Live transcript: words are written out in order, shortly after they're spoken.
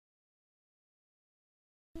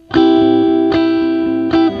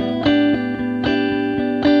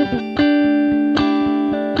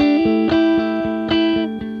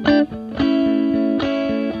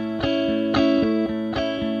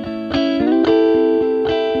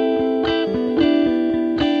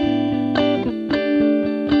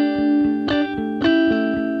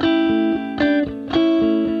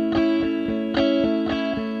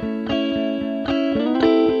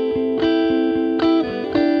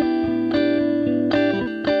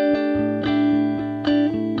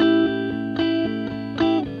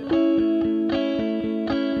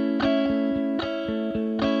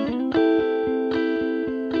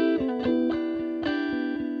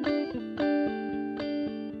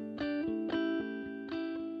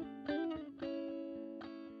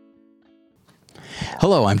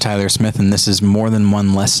Hello, I'm Tyler Smith, and this is More Than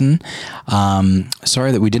One Lesson.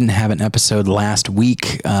 Sorry that we didn't have an episode last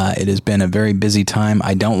week. It has been a very busy time.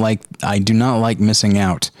 I do not like missing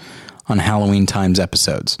out on Halloween Times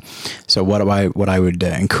episodes. So what I would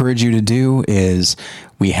encourage you to do is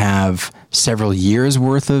we have several years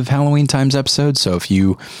worth of Halloween Times episodes. So if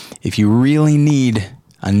you really need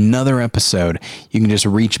another episode, you can just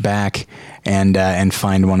reach back and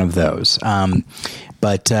find one of those.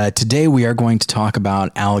 But today we are going to talk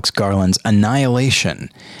about Alex Garland's Annihilation.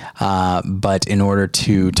 But in order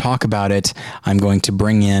to talk about it, I'm going to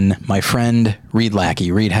bring in my friend Reed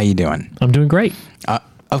Lackey. Reed, how you doing? I'm doing great.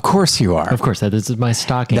 Of course you are. Of course, that is my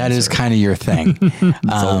stock answer. That is kind of your thing.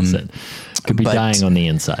 That's all it said. Could be dying on the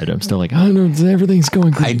inside. I'm still like, oh no, everything's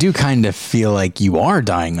going great. I do kind of feel like you are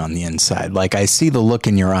dying on the inside. Like I see the look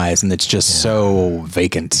in your eyes, and it's just so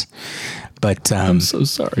vacant. But I'm so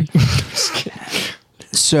sorry. Just kidding.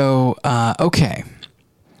 So, okay.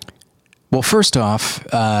 Well, first off,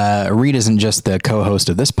 Reed isn't just the co-host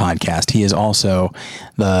of this podcast. He is also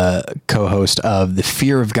the co-host of the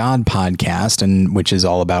Fear of God podcast, and which is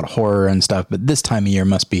all about horror and stuff. But this time of year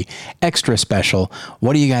must be extra special.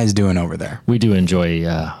 What are you guys doing over there? We do enjoy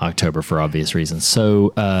October for obvious reasons.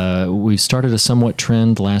 So we've started a somewhat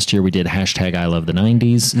trend. Last year we did hashtag I love the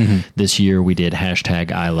 90s. Mm-hmm. This year we did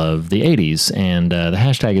hashtag I love the 80s. And the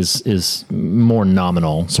hashtag is more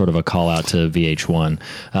nominal, sort of a call out to VH1.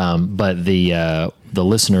 But the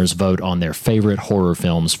listeners vote on their favorite horror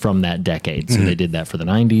films from that decade. So they did that for the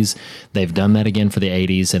 90s. They've done that again for the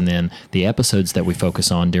 80s. And then the episodes that we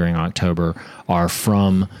focus on during October are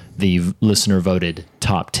from the listener voted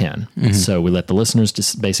top 10. Mm-hmm. So we let the listeners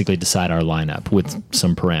basically decide our lineup with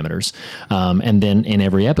some parameters. And then in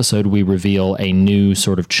every episode, we reveal a new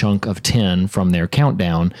sort of chunk of 10 from their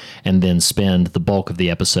countdown and then spend the bulk of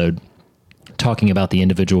the episode talking about the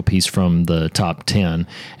individual piece from the top 10.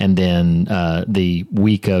 And then the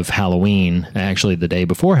week of Halloween, actually the day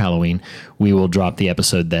before Halloween, we will drop the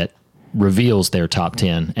episode that reveals their top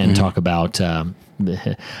 10 and talk about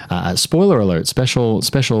spoiler alert,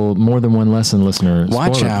 special More Than One Lesson listener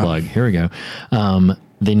Watch spoiler out. plug. Here we go.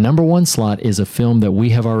 The number one slot is a film that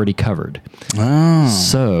we have already covered. Oh.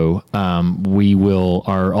 So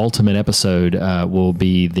our ultimate episode will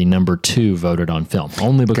be the number 2 voted on film,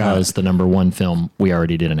 only because the number 1 film we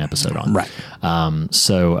already did an episode on. Right.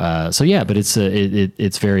 So yeah, but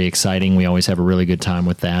it's very exciting. We always have a really good time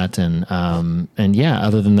with that. And yeah,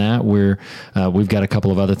 other than that, we've got a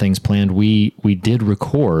couple of other things planned. We did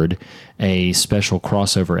record a special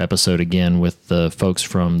crossover episode again with the folks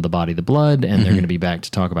from The Body, the Blood, and they're going to be back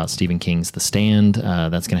to talk about Stephen King's The Stand.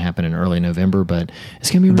 That's going to happen in early November, but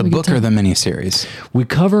it's going to be a really the book good time. Or the miniseries? We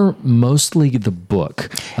cover mostly the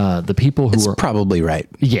book. The people who were probably right.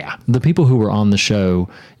 Yeah, the people who were on the show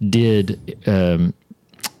did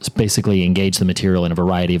basically engage the material in a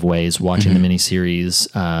variety of ways, watching the miniseries,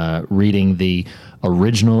 reading the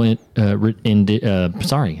original, I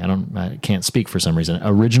can't speak for some reason,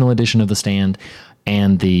 original edition of The Stand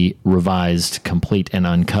and the revised, complete and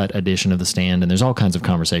uncut edition of The Stand. And there's all kinds of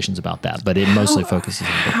conversations about that, but it mostly focuses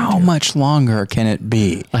on how much longer can it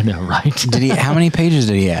be? I know, right? How many pages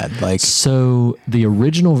did he add? So the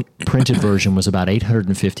original printed version was about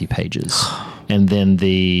 850 pages. And then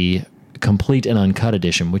the complete and uncut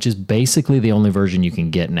edition, which is basically the only version you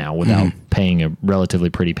can get now without paying a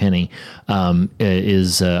relatively pretty penny,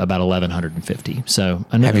 is about 1,150. So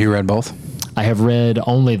have you read both? I have read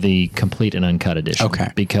only the complete and uncut edition.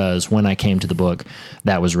 Okay. Because when I came to the book,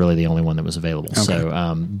 that was really the only one that was available. Okay.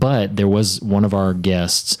 So, but there was one of our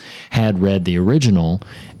guests had read the original,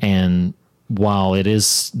 and while it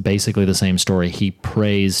is basically the same story, he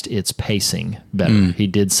praised its pacing better. He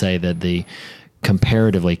did say that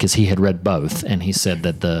comparatively, because he had read both, and he said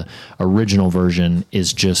that the original version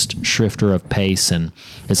is just shrifter of pace and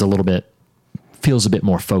is feels a bit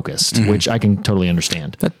more focused, which I can totally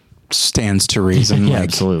understand. stands to reason. Yeah, like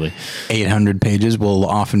absolutely. 800 pages will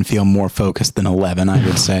often feel more focused than 11, I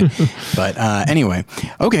would say. But anyway,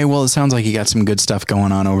 okay, well, it sounds like you got some good stuff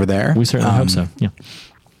going on over there. We certainly hope so, yeah.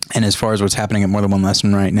 And as far as what's happening at More Than One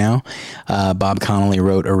Lesson right now, Bob Connolly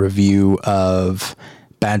wrote a review of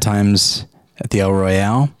Bad Times at the El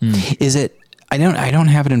Royale. Is it, I don't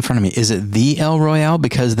have it in front of me. Is it the El Royale?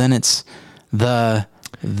 Because then it's the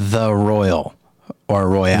Royal. Or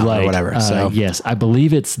Royale or whatever. So yes, I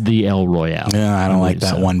believe it's the El Royale. Yeah, I don't like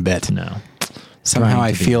that one bit. No. Somehow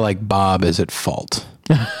I feel like Bob is at fault.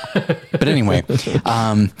 But anyway,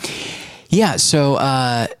 yeah. So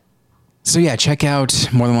yeah, check out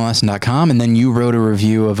morethanonelesson.com. And then you wrote a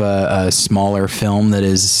review of a smaller film that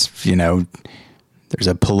is, there's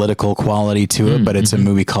a political quality to it, but it's a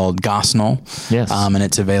movie called Gosnell. Yes. And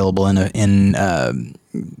it's available in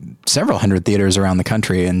several hundred theaters around the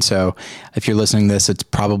country. And so if you're listening to this, it's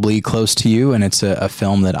probably close to you. And it's a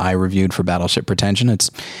film that I reviewed for Battleship Pretension.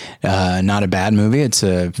 It's not a bad movie. It's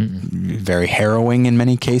very harrowing in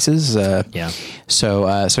many cases. Yeah.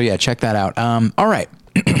 So yeah, check that out. All right.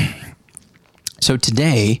 So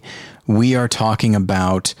today we are talking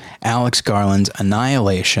about Alex Garland's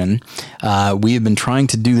Annihilation. We have been trying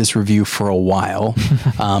to do this review for a while,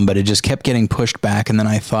 but it just kept getting pushed back. And then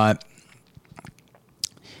I thought,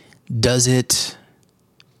 does it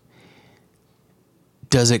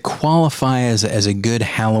qualify as a good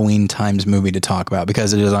Halloween Times movie to talk about?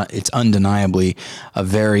 Because it's undeniably a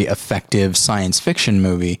very effective science fiction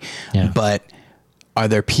movie. Yeah. But are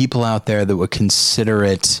there people out there that would consider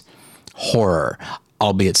it horror,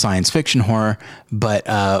 albeit science fiction horror? But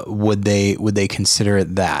would they consider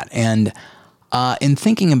it that? And in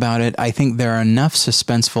thinking about it, I think there are enough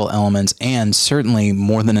suspenseful elements and certainly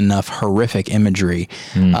more than enough horrific imagery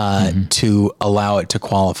to allow it to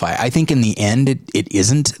qualify. I think in the end, it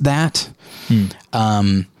isn't that.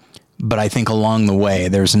 But I think along the way,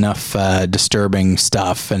 there's enough disturbing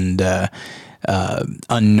stuff and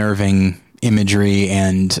unnerving imagery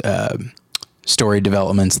and story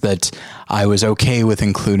developments that I was okay with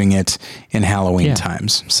including it in Halloween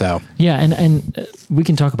Times. So yeah, and we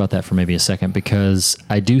can talk about that for maybe a second, because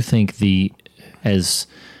I do think as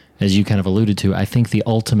you kind of alluded to, I think the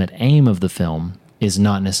ultimate aim of the film is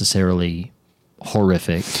not necessarily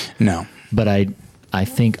horrific. No, but I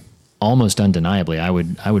think almost undeniably, I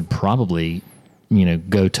would probably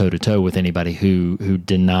go toe to toe with anybody who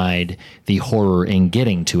denied the horror in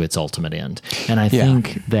getting to its ultimate end. And I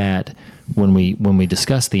think that when we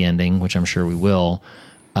discuss the ending, which I'm sure we will,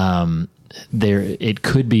 it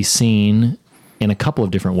could be seen in a couple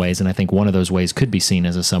of different ways, and I think one of those ways could be seen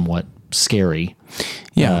as a somewhat scary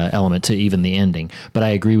element to even the ending. But I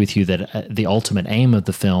agree with you that the ultimate aim of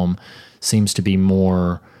the film seems to be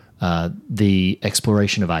more the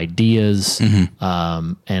exploration of ideas,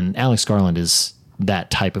 and Alex Garland is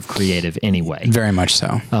that type of creative anyway. Very much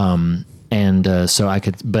so. So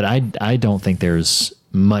I don't think there's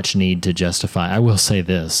much need to justify. I will say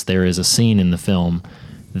this: there is a scene in the film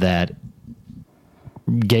that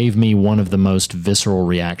gave me one of the most visceral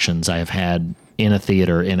reactions I have had in a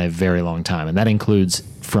theater in a very long time, and that includes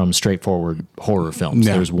from straightforward horror films.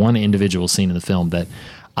 Yeah. There's one individual scene in the film that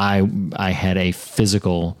I had a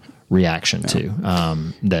physical reaction to,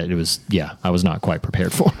 that it was, I was not quite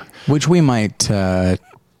prepared for. Which we might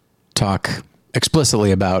talk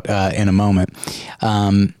explicitly about in a moment.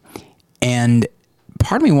 And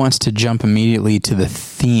part of me wants to jump immediately to the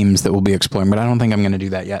themes that we'll be exploring, but I don't think I'm going to do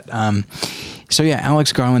that yet. So yeah,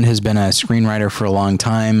 Alex Garland has been a screenwriter for a long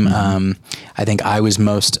time. I think I was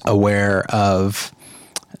most aware of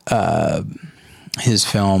his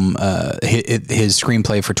film, his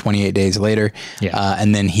screenplay for 28 Days Later.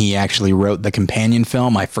 And then he actually wrote the companion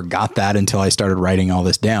film. I forgot that until I started writing all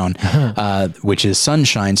this down, which is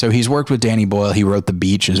Sunshine. So he's worked with Danny Boyle. He wrote The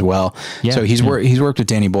Beach as well. So he's worked with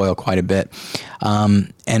Danny Boyle quite a bit.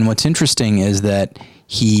 And what's interesting is that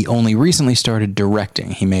he only recently started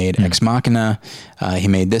directing. He made Ex Machina. He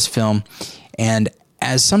made this film. And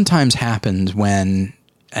as sometimes happens when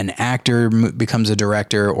an actor becomes a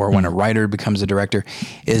director or when a writer becomes a director,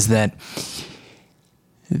 is that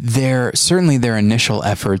their initial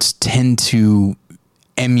efforts tend to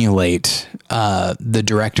emulate the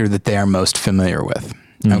director that they are most familiar with.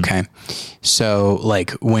 Okay. So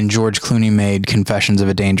like when George Clooney made Confessions of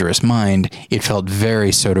a Dangerous Mind, it felt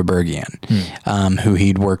very Soderberghian, who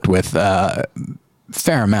he'd worked with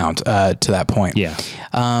fair amount to that point. Yeah.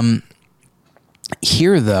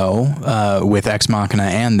 Here, though, with Ex Machina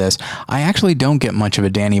and this, I actually don't get much of a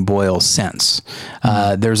Danny Boyle sense.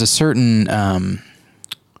 There's a certain, I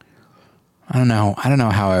don't know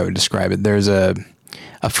how I would describe it. There's a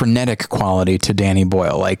a frenetic quality to Danny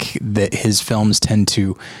Boyle. Like that, his films tend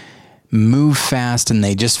to move fast, and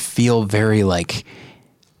they just feel very like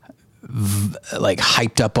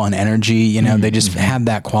hyped up on energy. You know, they just have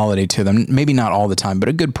that quality to them. Maybe not all the time, but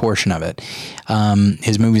a good portion of it.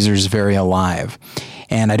 His movies are just very alive.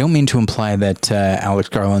 And I don't mean to imply that Alex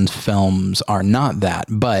Garland's films are not that,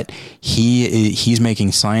 but he's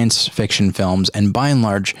making science fiction films, and by and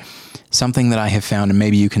large, something that I have found, and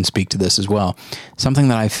maybe you can speak to this as well, something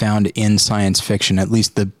that I found in science fiction, at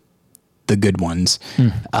least the good ones,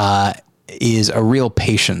 is a real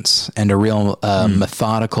patience and a real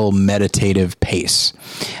methodical, meditative pace.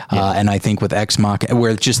 And I think with Ex Machina,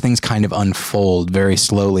 where just things kind of unfold very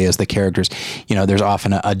slowly as the characters, you know, there's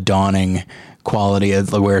often a dawning quality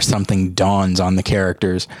of where something dawns on the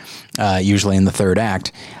characters, usually in the third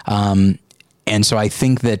act. And so I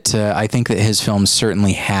think that his films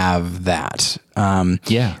certainly have that.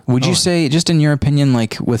 Would you say, just in your opinion,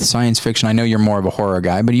 like with science fiction, I know you're more of a horror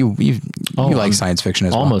guy, but you like science fiction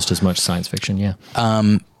as well. Almost as much science fiction, yeah.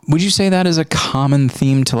 Would you say that is a common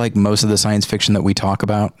theme to like most of the science fiction that we talk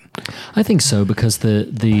about? I think so, because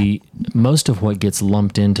the most of what gets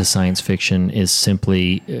lumped into science fiction is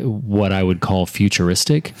simply what I would call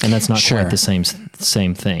futuristic, and that's not quite the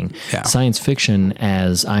same thing. Yeah. Science fiction,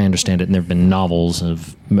 as I understand it, and there have been novels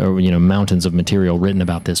of, you know, mountains of material written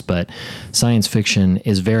about this, but science fiction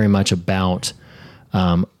is very much about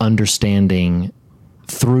understanding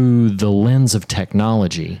through the lens of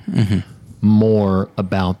technology. More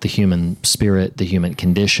about the human spirit, the human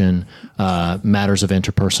condition, matters of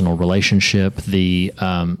interpersonal relationship, the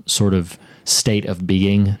sort of state of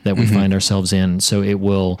being that we find ourselves in. So it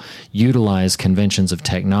will utilize conventions of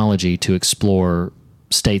technology to explore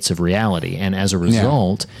states of reality. And as a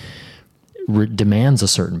result, demands a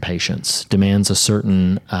certain patience, demands a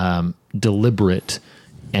certain deliberate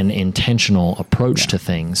and intentional approach to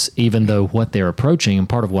things, even though what they're approaching, and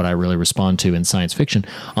part of what I really respond to in science fiction,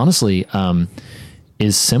 honestly,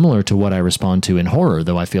 is similar to what I respond to in horror,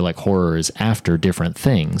 though I feel like horror is after different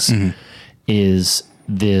things, is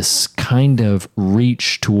this kind of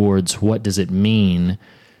reach towards what does it mean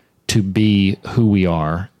to be who we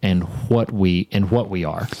are and what we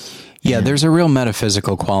are. Yeah, there's a real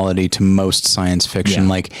metaphysical quality to most science fiction.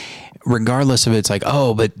 Like, regardless of it's like,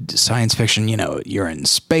 oh, but science fiction, you know, you're in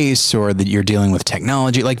space or that you're dealing with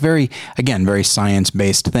technology, like very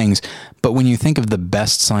science-based things. But when you think of the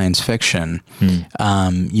best science fiction,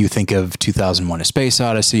 you think of 2001: A Space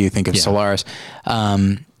Odyssey, you think of Solaris,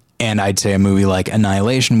 and I'd say a movie like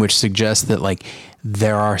Annihilation, which suggests that like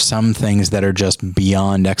there are some things that are just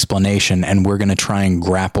beyond explanation, and we're going to try and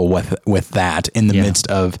grapple with that in the midst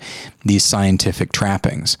of these scientific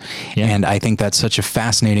trappings. And I think that's such a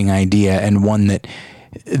fascinating idea, and one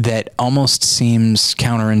that almost seems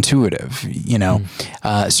counterintuitive. You know,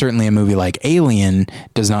 certainly a movie like Alien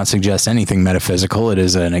does not suggest anything metaphysical. It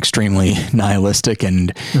is an extremely nihilistic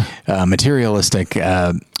and materialistic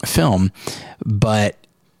film, but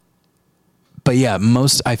yeah,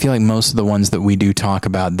 I feel like most of the ones that we do talk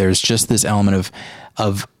about, there's just this element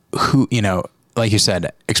of who, you know, like you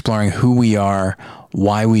said, exploring who we are,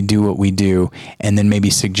 why we do what we do, and then maybe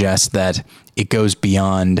suggest that it goes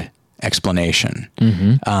beyond explanation.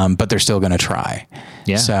 But they're still going to try.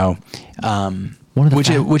 Yeah. So,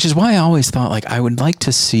 which is why I always thought like I would like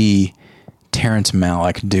to see Terrence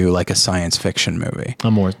Malick do like a science fiction movie.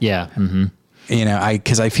 You know,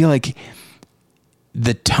 because I feel like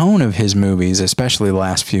the tone of his movies, especially the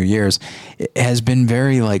last few years, has been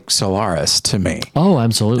very like Solaris to me. Oh,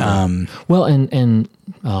 absolutely. Well, and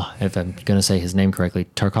if I'm going to say his name correctly,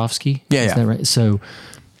 Tarkovsky. Is that right? So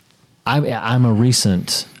I'm a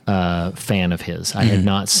recent fan of his. I had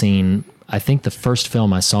not seen, I think the first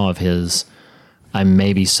film I saw of his, I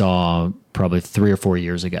maybe saw probably 3 or 4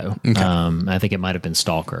 years ago. Okay. I think it might have been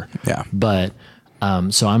Stalker. Yeah. But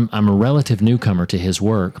so I'm a relative newcomer to his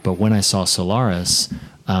work, but when I saw Solaris,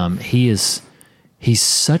 he's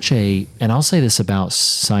such a, and I'll say this about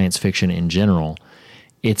science fiction in general,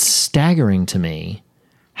 it's staggering to me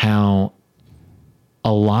how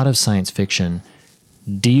a lot of science fiction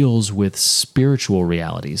deals with spiritual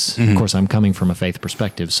realities. Of course, I'm coming from a faith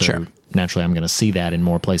perspective, so naturally I'm going to see that in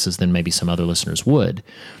more places than maybe some other listeners would,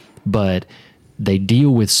 but they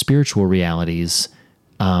deal with spiritual realities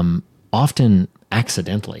often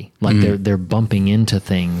accidentally, like they're bumping into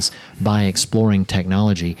things by exploring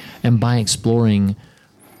technology and by exploring.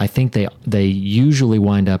 I think they usually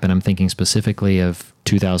wind up, and I'm thinking specifically of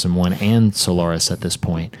 2001 and Solaris at this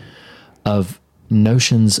point, of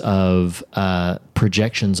notions of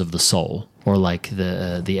projections of the soul, or like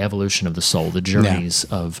the evolution of the soul, the journeys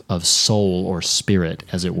of soul or spirit,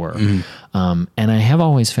 as it were. And I have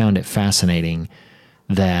always found it fascinating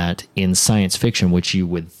that in science fiction, which you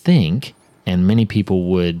would think, and many people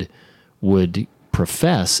would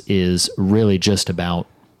profess, is really just about,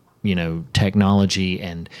 you know, technology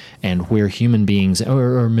and where human beings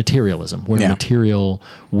or materialism, where material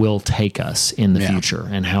will take us in the future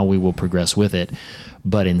and how we will progress with it,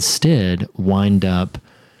 but instead wind up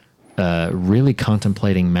really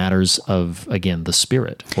contemplating matters of, again, the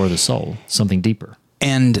spirit or the soul, something deeper.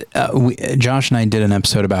 And Josh and I did an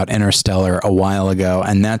episode about Interstellar a while ago,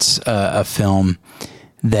 and that's a film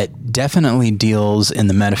that definitely deals in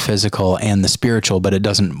the metaphysical and the spiritual, but it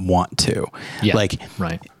doesn't want to. Yeah, like,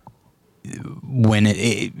 right. When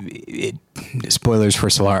it spoilers for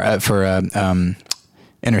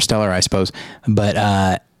Interstellar, I suppose,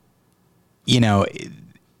 but you know,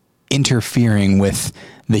 interfering with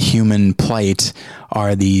the human plight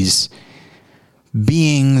are these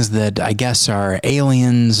beings that I guess are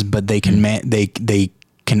aliens, but they can they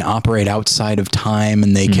can operate outside of time,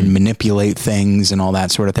 and they can manipulate things and all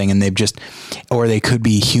that sort of thing. And or they could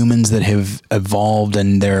be humans that have evolved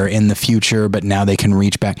and they're in the future, but now they can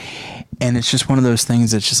reach back. And it's just one of those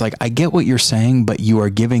things that's just like, I get what you're saying, but you are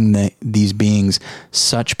giving these beings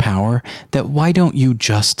such power that why don't you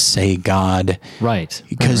just say God? Right.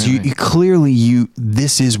 Because you clearly,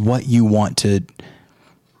 this is what you want to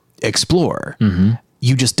explore.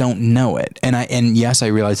 You just don't know it. And yes, I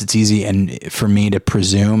realize it's easy and for me to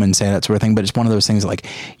presume and say that sort of thing, but it's one of those things like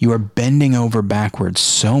you are bending over backwards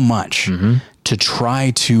so much to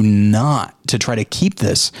try to keep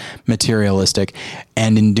this materialistic.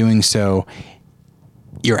 And in doing so,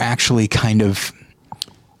 you're actually kind of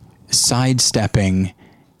sidestepping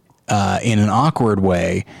in an awkward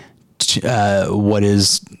way what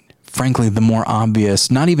is frankly the more obvious,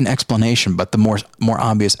 not even explanation, but the more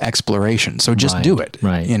obvious exploration. So just do it,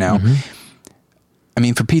 you know? I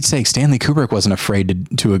mean, for Pete's sake, Stanley Kubrick wasn't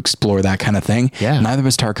afraid to explore that kind of thing. Yeah. Neither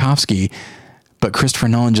was Tarkovsky, but Christopher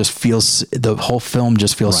Nolan the whole film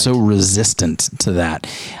just feels so resistant to that.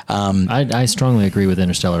 I strongly agree with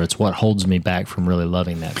Interstellar. It's what holds me back from really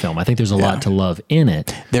loving that film. I think there's a lot to love in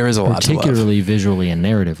it. There is a lot to love. Particularly visually and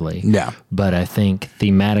narratively. Yeah. But I think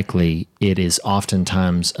thematically, it is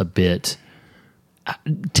oftentimes a bit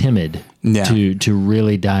timid to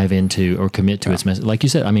really dive into or commit to its message. Like you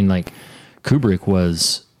said, I mean, like Kubrick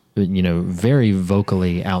was, you know, very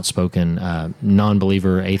vocally outspoken,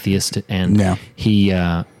 non-believer, atheist, and he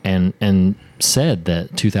and said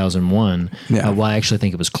that 2001. Well, I actually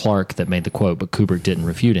think it was Clark that made the quote, but Kubrick didn't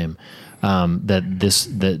refute him.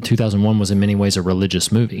 That 2001 was in many ways a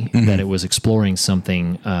religious movie. That it was exploring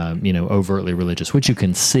something, you know, overtly religious, which you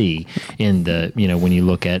can see in the, you know, when you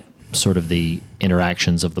look at sort of the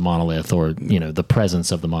interactions of the monolith, or, you know, the presence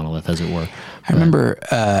of the monolith, as it were. I remember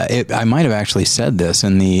I might have actually said this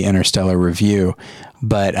in the Interstellar review,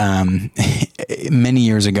 but many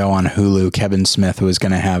years ago on Hulu, Kevin Smith was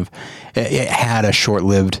going to had a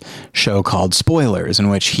short-lived show called Spoilers, in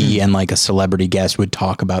which he and like a celebrity guest would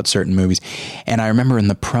talk about certain movies. And I remember in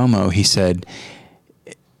the promo, he said,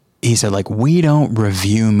 like, we don't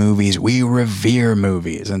review movies, we revere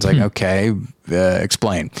movies. And it's like, okay,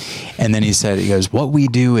 explain. And then he goes, what we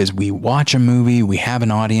do is we watch a movie, we have an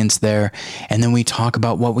audience there, and then we talk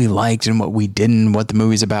about what we liked and what we didn't, what the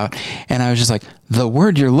movie's about. And I was just like, the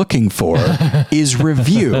word you're looking for is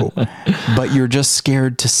review, but you're just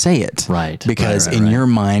scared to say it. Right. Because in your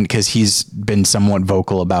mind, because he's been somewhat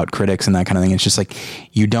vocal about critics and that kind of thing, it's just like,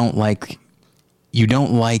 you don't like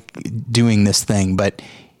doing this thing, but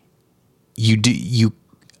you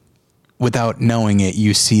without knowing it,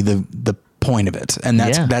 you see the point of it. And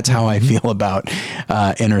that's how I feel about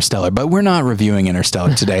Interstellar. But we're not reviewing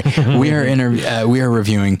Interstellar today. we are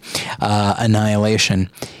reviewing Annihilation.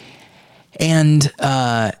 And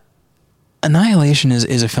Annihilation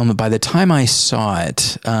is a film that by the time I saw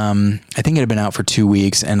it, I think it had been out for 2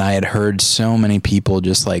 weeks, and I had heard so many people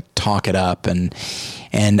just like talk it up, and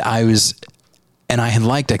I had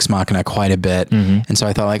liked Ex Machina quite a bit. And so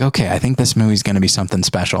I thought, like, okay, I think this movie's going to be something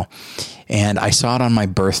special. And I saw it on my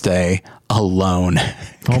birthday alone.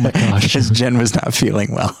 Oh my gosh. Because Jen was not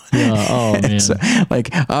feeling well. Yeah, oh man. So, like,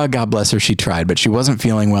 oh, God bless her, she tried, but she wasn't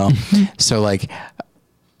feeling well. So like,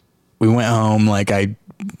 we went home, like I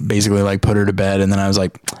basically like put her to bed, and then I was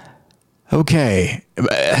like, okay,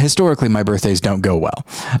 historically my birthdays don't go well.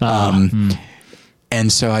 And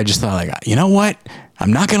so I just thought, like, you know what?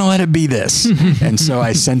 I'm not going to let it be this. And so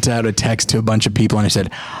I sent out a text to a bunch of people, and I said,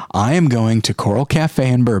 I am going to Coral Cafe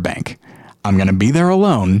in Burbank. I'm going to be there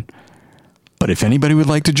alone, but if anybody would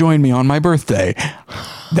like to join me on my birthday,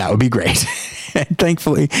 That would be great. And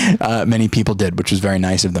thankfully, many people did, which was very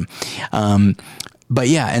nice of them. But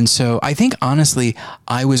yeah, and so I think honestly,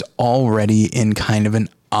 I was already in kind of an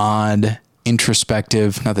odd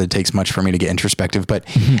introspective, not that it takes much for me to get introspective, but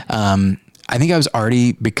I think I was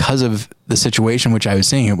already, because of the situation which I was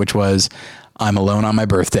seeing it, which was I'm alone on my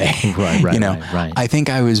birthday. Right. I think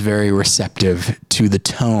I was very receptive to the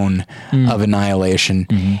tone of Annihilation.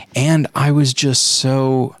 And I was just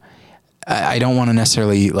so, I don't want to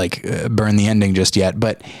necessarily like burn the ending just yet,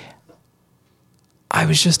 but I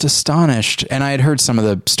was just astonished. And I had heard some of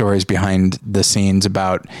the stories behind the scenes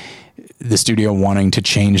about the studio wanting to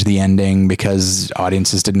change the ending because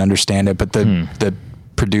audiences didn't understand it. But the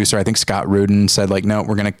producer, I think Scott Rudin, said like, no,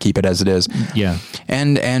 we're going to keep it as it is. Yeah.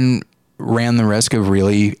 And ran the risk of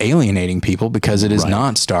really alienating people because it is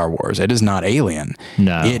not Star Wars. It is not Alien.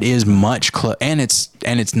 No, it is much and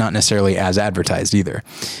it's not necessarily as advertised either.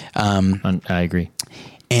 I agree.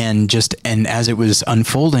 And as it was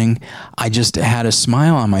unfolding, I just had a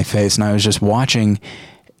smile on my face, and I was just watching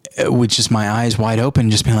with just my eyes wide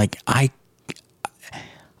open, just being like, I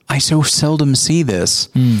so seldom see this,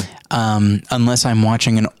 unless I'm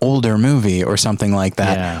watching an older movie or something like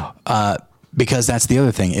that. Yeah. Because that's the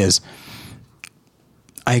other thing is,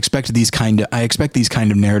 I expect these kind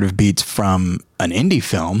of narrative beats from an indie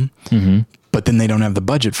film, but then they don't have the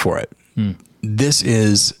budget for it. This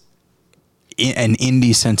is an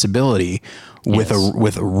indie sensibility with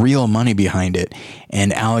with real money behind it.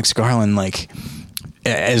 And Alex Garland, like,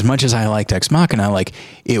 as much as I liked Ex Machina, like,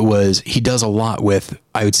 he does a lot with,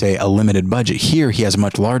 I would say, a limited budget. Here he has a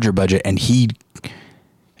much larger budget, and he,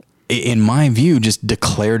 in my view, just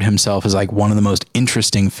declared himself as like one of the most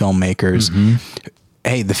interesting filmmakers.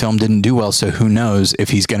 Hey, the film didn't do well, so who knows if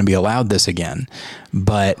he's going to be allowed this again.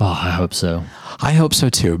 But I hope so. I hope so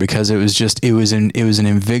too, because it was an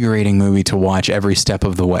invigorating movie to watch every step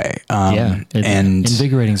of the way. And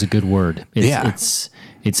invigorating is a good word. It's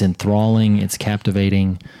enthralling. It's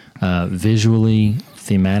captivating, visually,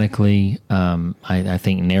 thematically. I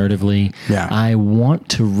think narratively. Yeah. I want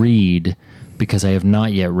to read, because I have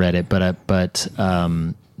not yet read it, but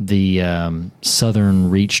the Southern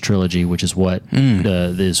Reach trilogy, which is what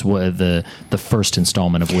the first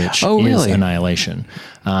installment of which is Annihilation,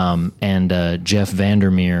 and Jeff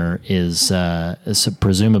Vandermeer is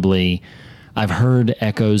presumably, I've heard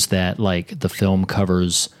echoes that like the film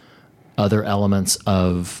covers other elements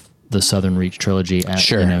of the Southern Reach trilogy,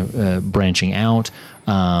 branching out.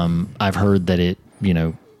 I've heard that it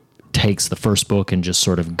takes the first book and just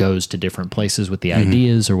sort of goes to different places with the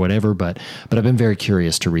ideas or whatever. But I've been very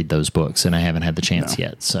curious to read those books, and I haven't had the chance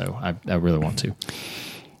yet. So I really want to.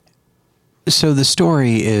 So the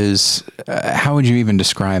story is, how would you even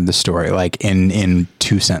describe the story? Like in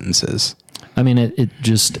 2 sentences? I mean, it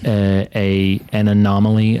just an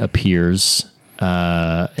anomaly appears.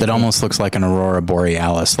 That almost looks like an aurora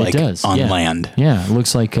borealis, like on land. Yeah, it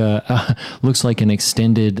looks like an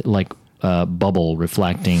extended like bubble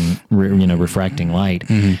reflecting light,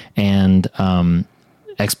 and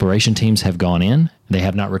exploration teams have gone in. They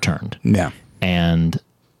have not returned. Yeah, and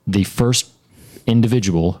the first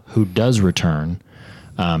individual who does return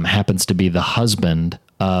happens to be the husband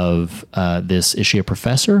of this. Is she a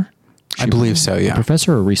professor? I believe so. Yeah, a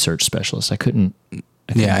professor or research specialist. I don't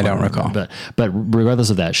recall. But regardless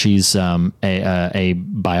of that, she's a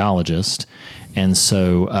biologist, and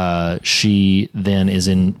so she then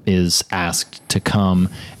is asked to come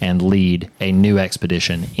and lead a new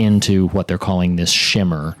expedition into what they're calling this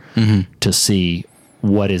shimmer to see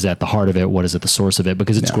what is at the heart of it, what is at the source of it,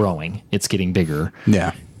 because it's growing, it's getting bigger.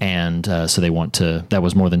 Yeah, and so they want to. That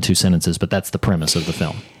was more than 2 sentences, but that's the premise of the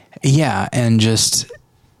film. Yeah, and just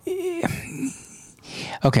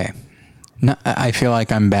okay. No, I feel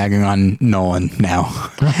like I'm bagging on Nolan now,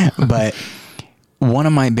 but one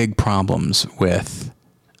of my big problems with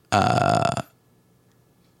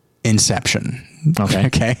Inception.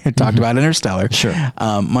 Okay. I talked about Interstellar. Sure.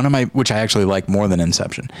 Which I actually like more than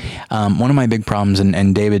Inception. One of my big problems,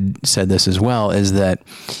 and David said this as well, is that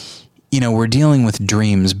we're dealing with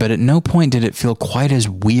dreams, but at no point did it feel quite as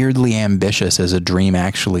weirdly ambitious as a dream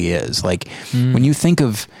actually is. Like when you think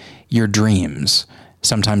of your dreams,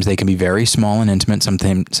 sometimes they can be very small and intimate.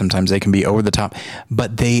 Sometimes they can be over the top,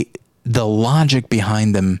 but the logic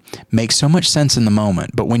behind them makes so much sense in the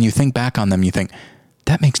moment. But when you think back on them, you think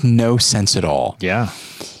that makes no sense at all. Yeah.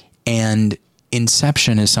 And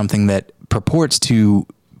Inception is something that purports to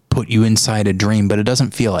put you inside a dream, but it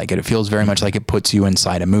doesn't feel like it. It feels very much like it puts you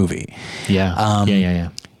inside a movie. Yeah. Yeah.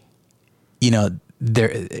 You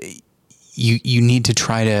need to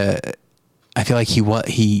try to. I feel like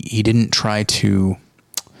he didn't try to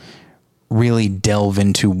really delve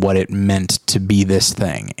into what it meant to be this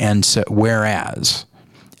thing. And so, whereas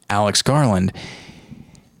Alex Garland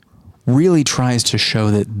really tries to show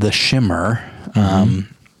that the shimmer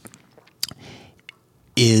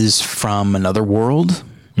is from another world,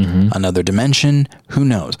 another dimension, who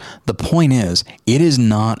knows? The point is, it is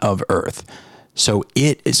not of Earth. So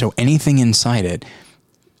anything inside it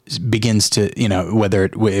begins to, whether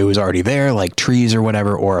it was already there, like trees or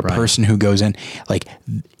whatever, or a person who goes in, like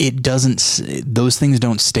it doesn't, those things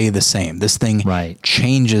don't stay the same. This thing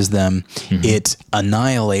changes them. It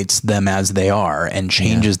annihilates them as they are and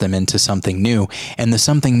changes them into something new. And the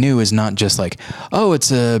something new is not just like, oh,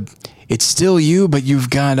 it's still you, but you've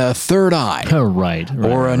got a third eye. Oh, right.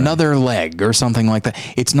 Or another leg or something like that.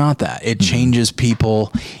 It's not that. It changes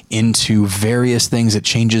people into various things. It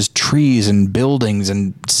changes trees and buildings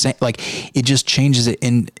and it just changes it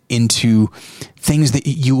into things that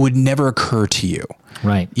you would never occur to you.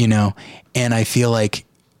 Right. And I feel like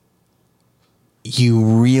you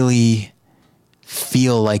really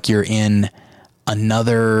feel like you're in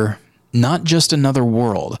another, not just another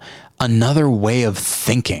world, another way of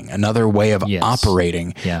thinking, another way of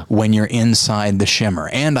operating when you're inside the shimmer.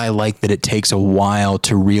 And I like that it takes a while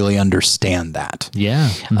to really understand that. Yeah.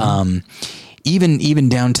 Even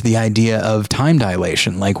down to the idea of time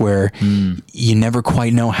dilation, like where you never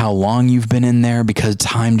quite know how long you've been in there because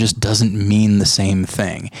time just doesn't mean the same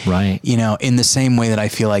thing. Right. In the same way that I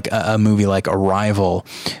feel like a movie like Arrival,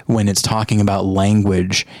 when it's talking about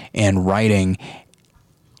language and writing,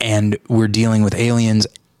 and we're dealing with aliens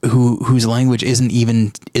whose language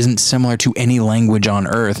isn't similar to any language on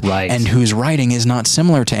Earth, and whose writing is not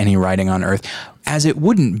similar to any writing on Earth, as it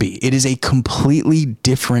wouldn't be. It is a completely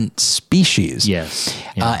different species. Yes.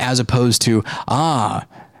 As opposed to,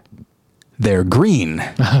 they're green,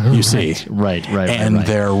 you see. Right. And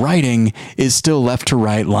their writing is still left to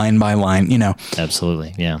right, line by line,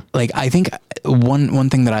 Absolutely, yeah. Like, I think one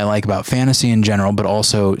thing that I like about fantasy in general, but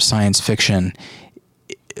also science fiction,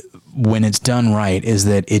 when it's done right, is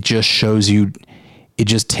that it just shows you, it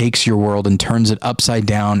just takes your world and turns it upside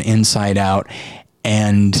down, inside out,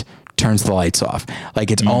 and turns the lights off.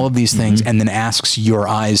 Like, it's all of these things, and then asks your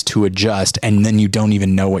eyes to adjust, and then you don't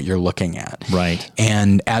even know what you're looking at. Right.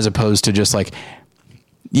 And as opposed to just like,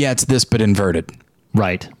 yeah, it's this, but inverted.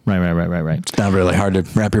 Right. It's not really hard to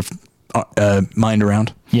wrap your mind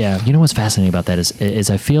around. Yeah, what's fascinating about that is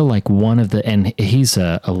I feel like and he's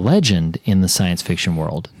a legend in the science fiction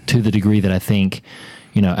world, to the degree that I think,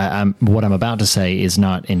 what I'm about to say is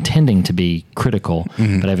not intending to be critical,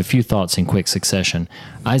 but I have a few thoughts in quick succession.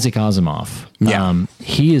 Isaac Asimov,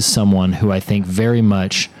 he is someone who I think very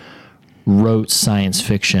much wrote science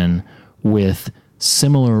fiction with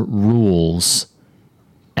similar rules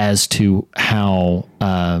as to how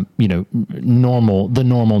the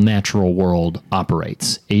normal natural world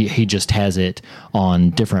operates. He just has it on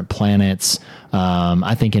different planets.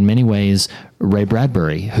 I think in many ways, Ray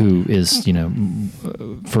Bradbury, who is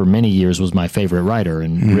for many years was my favorite writer,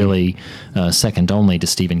 and really second only to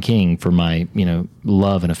Stephen King for my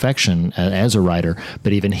love and affection as a writer.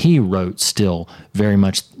 But even he wrote still very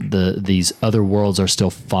much these other worlds are still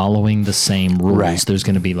following the same rules. Right. There's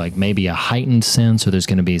going to be like maybe a heightened sense, or there's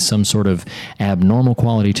going to be some sort of abnormal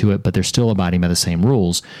quality to it, but they're still abiding by the same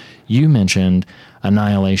rules. You mentioned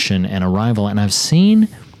Annihilation and Arrival, and I've seen.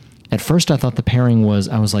 At first, I thought the pairing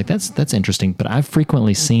I was like, that's interesting, but I've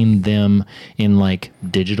frequently seen them in like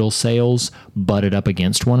digital sales butted up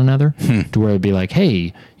against one another, to where it'd be like,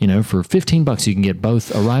 hey, for $15 you can get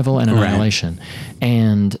both Arrival and Annihilation. Right.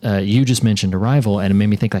 And you just mentioned Arrival, and it made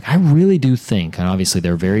me think, like, I really do think, and obviously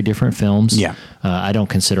they're very different films. Yeah. I don't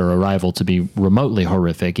consider Arrival to be remotely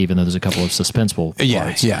horrific, even though there's a couple of suspenseful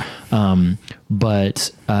parts. Yeah.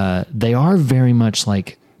 But they are very much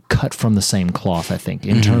like cut from the same cloth, I think,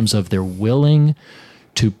 in terms of they're willing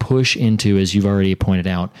to push into, as you've already pointed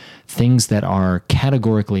out, things that are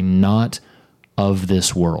categorically not of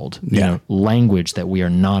this world, language that we are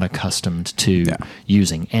not accustomed to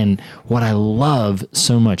using. And what I love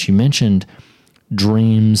so much, you mentioned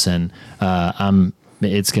dreams, and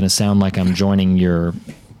it's going to sound like I'm joining your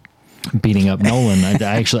beating up Nolan.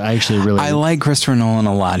 I actually really... I like Christopher Nolan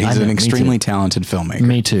a lot. He's an extremely talented filmmaker.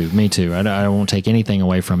 Me too. I won't take anything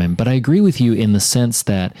away from him. But I agree with you in the sense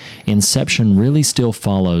that Inception really still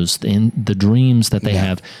follows, in the dreams that they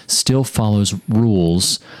have, still follows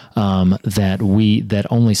rules that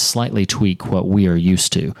only slightly tweak what we are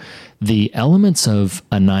used to. The elements of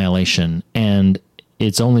Annihilation, and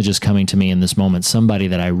it's only just coming to me in this moment, somebody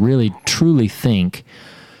that I really truly think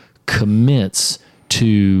commits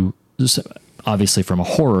to, obviously from a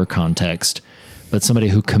horror context, but somebody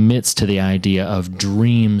who commits to the idea of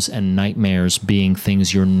dreams and nightmares being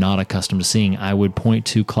things you're not accustomed to seeing, I would point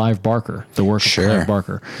to Clive Barker, the work of Clive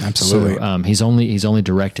Barker. Absolutely. So he's only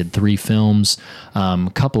directed 3 films.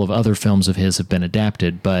 A couple of other films of his have been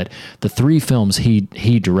adapted, but the 3 films he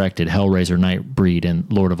directed, Hellraiser, Nightbreed,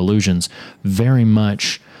 and Lord of Illusions, very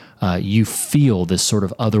much you feel this sort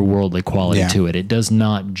of otherworldly quality to it. It does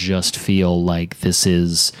not just feel like this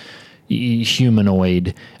is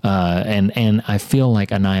humanoid, and I feel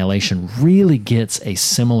like Annihilation really gets a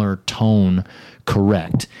similar tone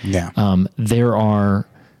correct. There are,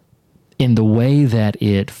 in the way that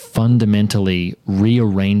it fundamentally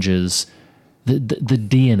rearranges the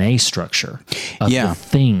DNA structure of the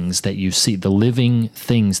things that you see, the living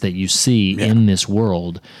things that you see in this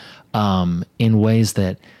world, in ways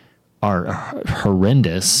that are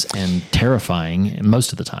horrendous and terrifying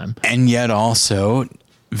most of the time, and yet also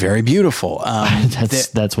very beautiful.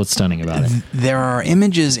 That's what's stunning about it. There are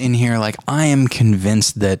images in here, like I am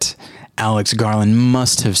convinced that Alex Garland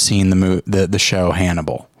must have seen the show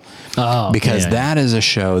Hannibal. Because that is a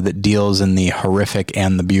show that deals in the horrific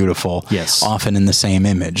and the beautiful, often in the same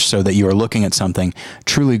image, so that you are looking at something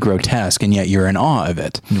truly grotesque and yet you're in awe of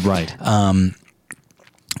it. Right.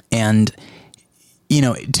 And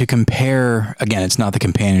to compare, again, it's not the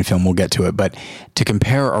companion film, we'll get to it, but to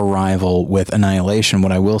compare Arrival with Annihilation,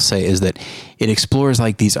 what I will say is that it explores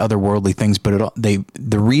like these otherworldly things, but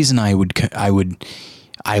the reason I would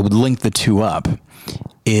link the two up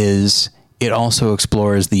is it also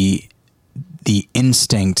explores the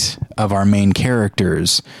instinct of our main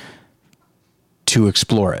characters to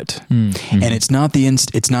explore it. And it's not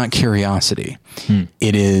it's not curiosity.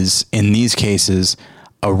 It is, in these cases,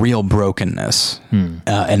 a real brokenness.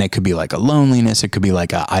 And it could be like a loneliness. It could be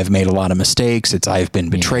like I've made a lot of mistakes. It's I've been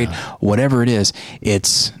betrayed. Whatever it is,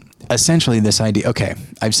 it's essentially this idea. Okay,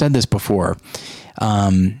 I've said this before.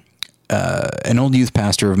 An old youth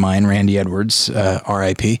pastor of mine, Randy Edwards,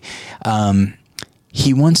 R.I.P.,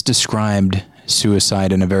 he once described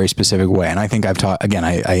suicide in a very specific way. And I think I've talked, again,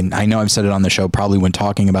 I know I've said it on the show, probably when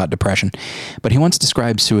talking about depression, but he once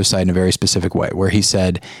described suicide in a very specific way, where he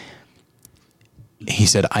goes,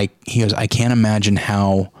 I can't imagine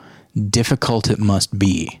how difficult it must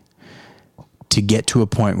be to get to a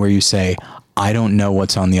point where you say, I don't know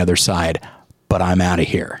what's on the other side, but I'm out of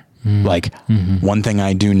here. One thing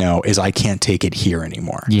I do know is I can't take it here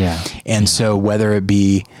anymore. And so whether it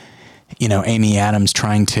be, Amy Adams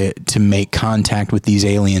trying to make contact with these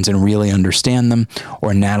aliens and really understand them,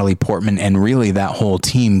 or Natalie Portman and really that whole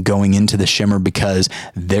team going into the Shimmer because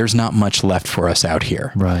there's not much left for us out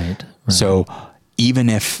here. Right. So even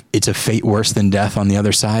if it's a fate worse than death on the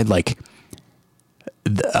other side, like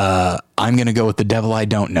I'm going to go with the devil I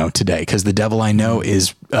don't know today, because the devil I know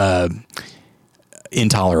is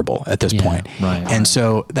intolerable at this point. And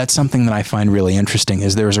so that's something that I find really interesting,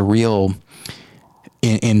 is there's a real,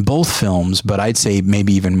 in both films, but I'd say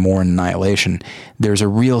maybe even more in Annihilation, there's a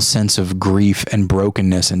real sense of grief and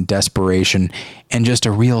brokenness and desperation and just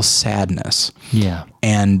a real sadness.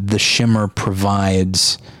 And the Shimmer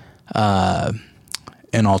provides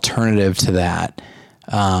an alternative to that,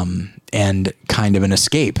 and kind of an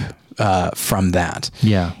escape from that.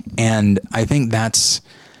 And I think that's,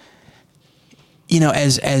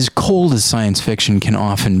 as cold as science fiction can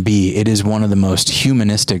often be, it is one of the most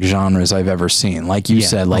humanistic genres I've ever seen. Like you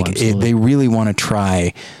said, they really want to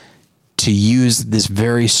try to use this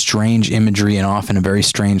very strange imagery and often a very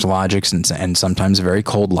strange logics and sometimes a very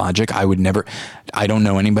cold logic. I don't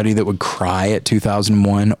know anybody that would cry at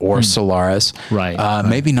 2001 or Solaris.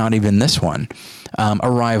 Maybe not even this one.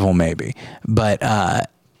 Arrival maybe. But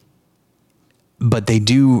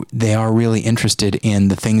they are really interested in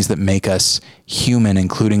the things that make us human,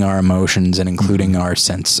 including our emotions and including our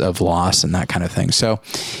sense of loss and that kind of thing. So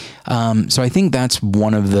I think that's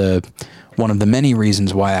one of the many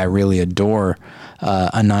reasons why I really adore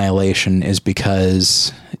Annihilation, is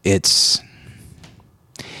because it's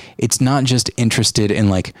not just interested in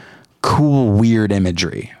like cool, weird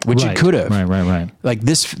imagery, which it could have. Right. Like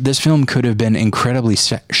this film could have been incredibly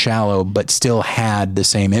shallow, but still had the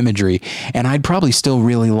same imagery, and I'd probably still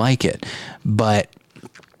really like it. But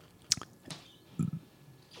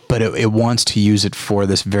it wants to use it for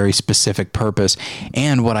this very specific purpose.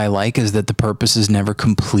 And what I like is that the purpose is never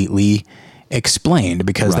completely explained,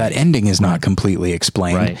 because that ending is not completely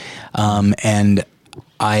explained. And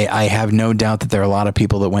I have no doubt that there are a lot of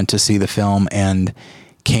people that went to see the film and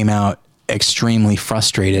came out extremely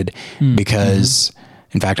frustrated because,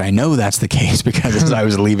 in fact, I know that's the case, because as I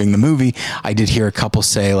was leaving the movie, I did hear a couple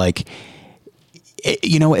say, like,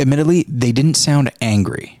 admittedly, they didn't sound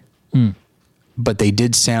angry, but they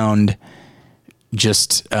did sound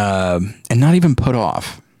just and not even put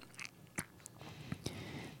off.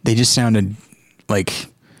 They just sounded like,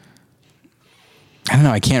 I don't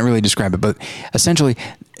know, I can't really describe it, but essentially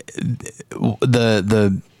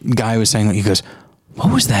the guy was saying, he goes,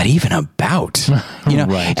 what was that even about? You know?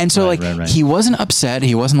 Right, and so right. he wasn't upset.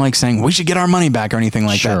 He wasn't like saying we should get our money back or anything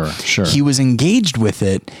like that. Sure. He was engaged with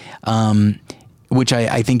it, which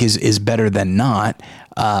I think is better than not.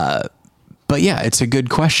 But yeah, it's a good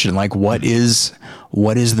question. Like, what is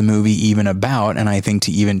the movie even about? And I think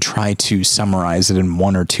to even try to summarize it in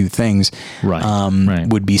one or two things,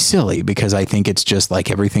 would be silly, because I think it's just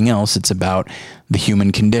like everything else. It's about the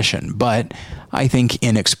human condition. But I think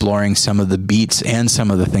in exploring some of the beats and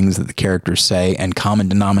some of the things that the characters say and common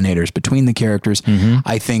denominators between the characters,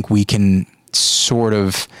 I think we can sort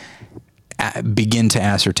of begin to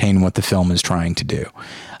ascertain what the film is trying to do.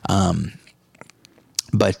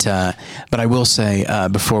 But I will say,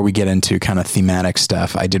 before we get into kind of thematic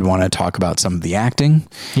stuff, I did want to talk about some of the acting.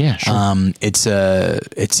 Yeah, sure.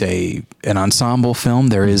 It's an ensemble film.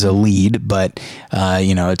 There is a lead, but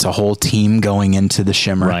it's a whole team going into the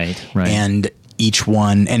Shimmer. Right. And each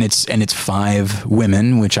one, and it's 5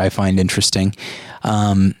 women, which I find interesting.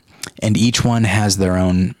 And each one has their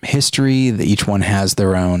own history. Each one has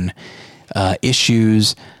their own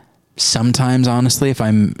issues. Sometimes, honestly, if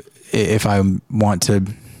I want to,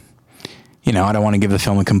 I don't want to give the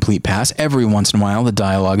film a complete pass. Every once in a while, the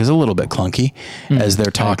dialogue is a little bit clunky as they're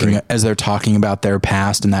talking about their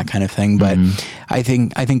past and that kind of thing. But I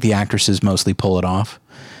think the actresses mostly pull it off.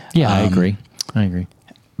 Yeah, I agree.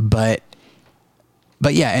 But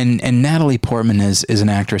yeah, and Natalie Portman is an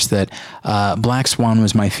actress that Black Swan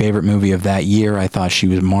was my favorite movie of that year. I thought she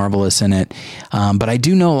was marvelous in it. But I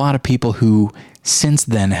do know a lot of people who since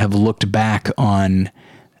then have looked back on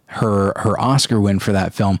her Oscar win for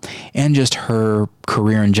that film and just her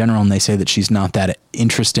career in general, and they say that she's not that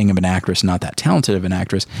interesting of an actress, not that talented of an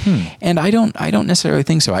actress. And I don't necessarily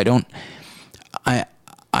think so. I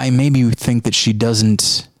maybe think that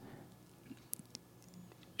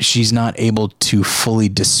she's not able to fully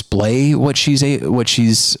display what she's able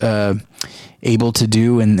to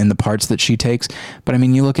do in the parts that she takes. But I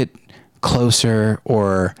mean, you look at Closer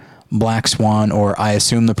or Black Swan, or I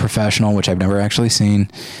assume The Professional, which I've never actually seen.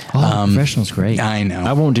 The Professional's great. I know.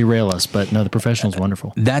 I won't derail us, but no, The Professional's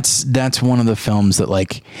wonderful. That's one of the films that,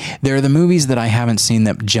 like, there are the movies that I haven't seen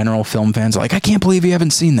that general film fans are like, I can't believe you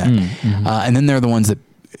haven't seen that. And then there are the ones that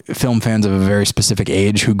film fans of a very specific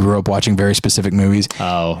age who grew up watching very specific movies.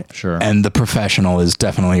 Oh, sure. And The Professional is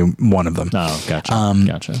definitely one of them. Oh, gotcha.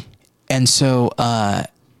 Gotcha. And so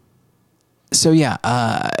yeah,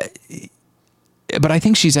 but I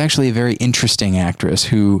think she's actually a very interesting actress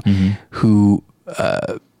who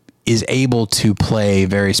is able to play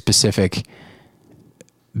very specific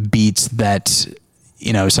beats that,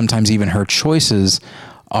 sometimes even her choices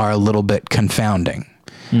are a little bit confounding.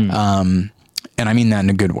 And I mean that in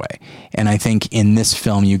a good way. And I think in this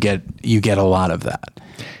film you get a lot of that.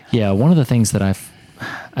 Yeah, one of the things that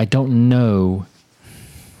I don't know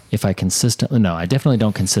if I definitely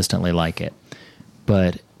don't consistently like it,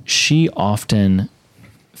 but she often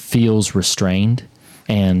feels restrained,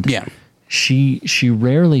 and she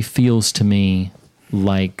rarely feels to me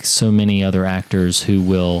like so many other actors who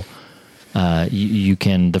will, you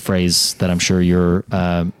can, the phrase that I'm sure you're,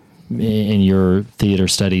 in your theater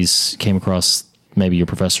studies came across, maybe your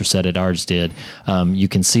professor said it, ours did, you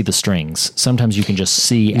can see the strings. Sometimes you can just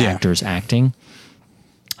see actors acting.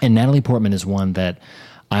 And Natalie Portman is one that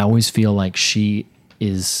I always feel like she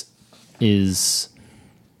is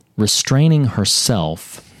restraining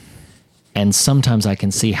herself, and sometimes I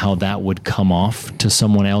can see how that would come off to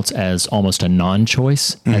someone else as almost a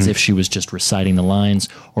non-choice, as if she was just reciting the lines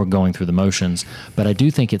or going through the motions. But I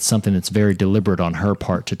do think it's something that's very deliberate on her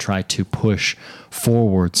part to try to push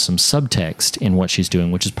forward some subtext in what she's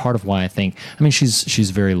doing, which is part of why I think, she's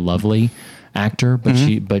a very lovely actor,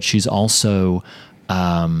 but she's also,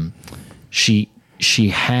 she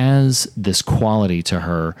has this quality to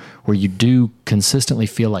her where you do consistently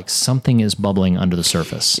feel like something is bubbling under the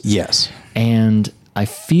surface. Yes. And I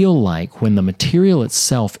feel like when the material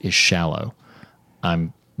itself is shallow,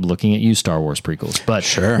 I'm looking at you, Star Wars prequels, but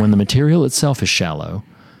when the material itself is shallow,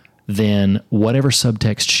 then whatever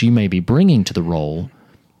subtext she may be bringing to the role,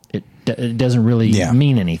 it doesn't really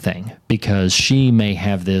mean anything, because she may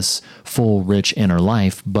have this full, rich inner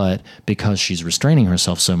life, but because she's restraining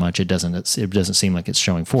herself so much, it doesn't seem like it's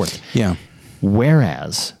showing forth. Yeah.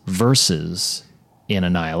 Whereas versus in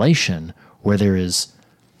Annihilation, where there is,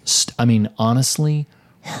 honestly,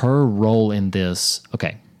 her role in this.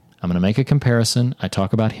 Okay, I'm going to make a comparison. I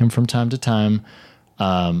talk about him from time to time,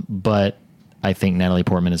 but I think Natalie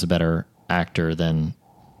Portman is a better actor than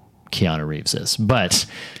Keanu Reeves is. But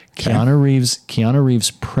Keanu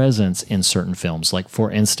Reeves' presence in certain films, like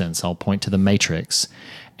for instance, I'll point to The Matrix.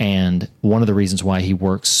 And one of the reasons why he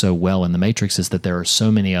works so well in The Matrix is that there are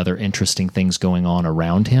so many other interesting things going on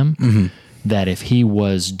around him that if he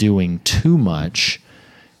was doing too much,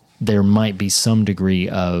 there might be some degree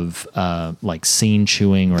of like scene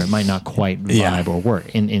chewing, or it might not quite vibe or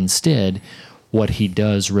work. And instead, what he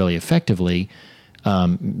does really effectively,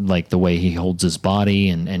 like the way he holds his body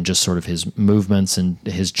and just sort of his movements and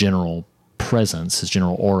his general presence, his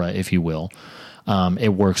general aura, if you will,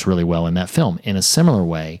 it works really well in that film. In a similar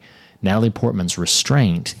way, Natalie Portman's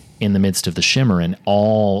restraint in the midst of the shimmer and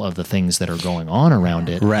all of the things that are going on around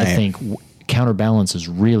it, I think counterbalances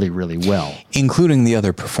really, really well. Including the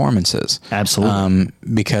other performances. Absolutely.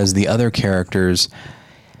 Because the other characters,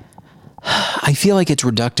 I feel like it's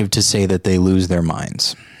reductive to say that they lose their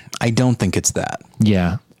minds. I don't think it's that.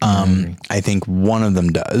 Yeah. I think one of them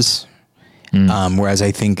does. Whereas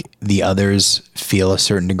I think the others feel a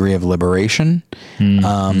certain degree of liberation.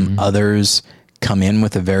 Others come in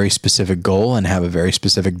with a very specific goal and have a very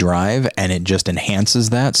specific drive, and it just enhances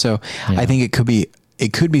that. So I think it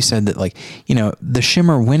could be said that, like, you know, the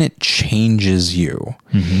shimmer, when it changes you,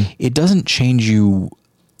 it doesn't change you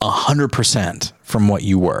 100% from what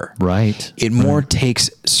you were. Right. It more takes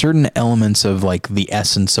certain elements of like the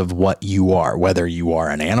essence of what you are, whether you are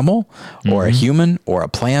an animal or a human or a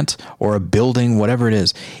plant or a building, whatever it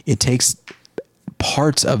is. It takes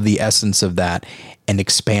parts of the essence of that and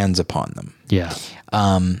expands upon them. Yeah.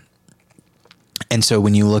 And so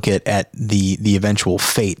when you look at the eventual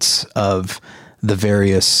fates of the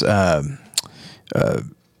various,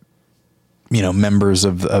 members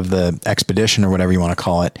of the expedition or whatever you want to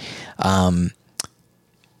call it,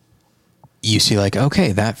 you see like,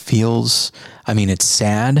 okay, that feels, I mean, it's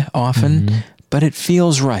sad often, but it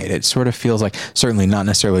feels right. It sort of feels like, certainly not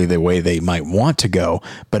necessarily the way they might want to go,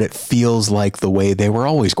 but it feels like the way they were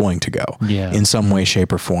always going to go in some way,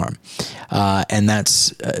 shape, or form. And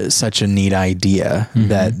that's such a neat idea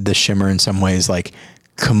that the shimmer in some ways like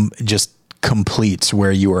just completes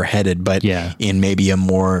where you were headed, but in maybe a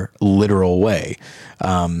more literal way.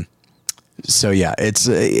 So yeah,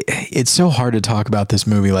 it's so hard to talk about this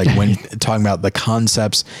movie, like when talking about the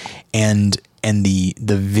concepts and the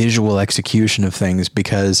visual execution of things,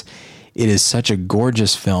 because it is such a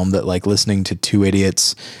gorgeous film that, like, listening to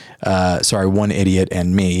one idiot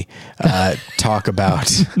and me talk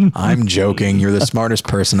about, I'm joking, you're the smartest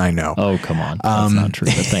person I know. Oh, come on. That's not true,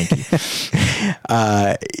 but thank you.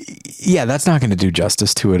 Yeah, that's not going to do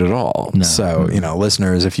justice to it at all. No. So,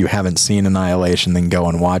 listeners, if you haven't seen Annihilation, then go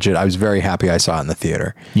and watch it. I was very happy I saw it in the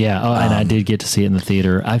theater. Yeah, and I did get to see it in the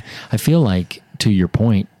theater. I feel like, to your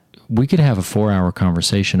point, we could have a 4-hour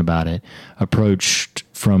conversation about it, approached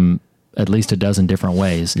from at least a dozen different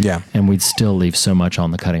ways, and we'd still leave so much on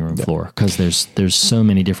the cutting room floor, because there's so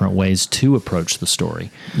many different ways to approach the story.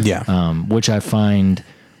 Which I find,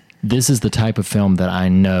 this is the type of film that I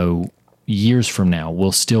know years from now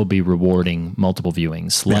will still be rewarding multiple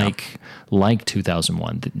viewings, like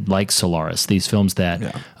 2001, like Solaris, these films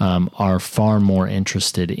that are far more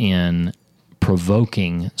interested in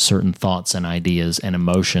provoking certain thoughts and ideas and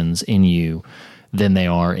emotions in you than they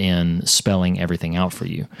are in spelling everything out for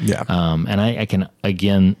you. And I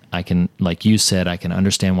can, like you said, I can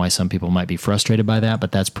understand why some people might be frustrated by that,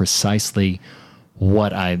 but that's precisely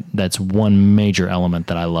that's one major element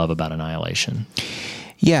that I love about Annihilation.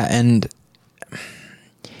 Yeah. And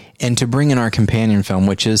to bring in our companion film,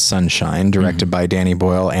 which is Sunshine, directed by Danny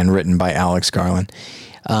Boyle and written by Alex Garland,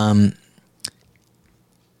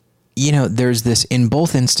 there's this, in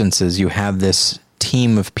both instances, you have this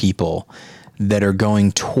team of people that are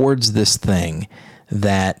going towards this thing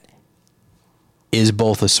that is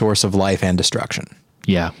both a source of life and destruction.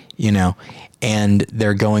 And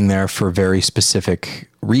they're going there for very specific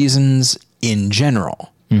reasons in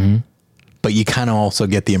general. But you kind of also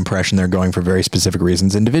get the impression they're going for very specific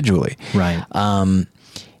reasons individually. Right.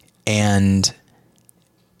 And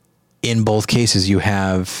in both cases, you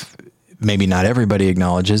have, maybe not everybody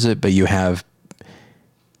acknowledges it, but you have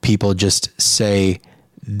people just say,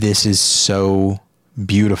 this is so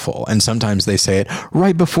beautiful. And sometimes they say it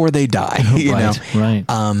right before they die, Right.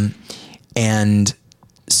 And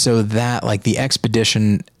so that, like, the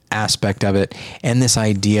expedition aspect of it, and this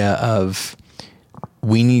idea of,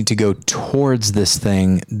 we need to go towards this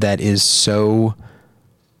thing that is so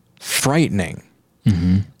frightening.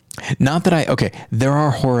 Not that there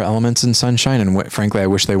are horror elements in Sunshine, and frankly, I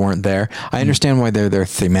wish they weren't there. I understand why they're there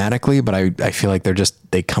thematically, but I feel like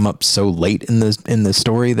they come up so late in the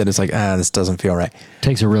story that it's like, this doesn't feel right.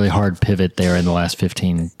 Takes a really hard pivot there in the last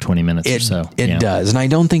 15, 20 minutes or so. It does, and I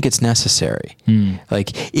don't think it's necessary.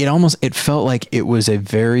 Like, it felt like it was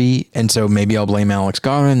and so maybe I'll blame Alex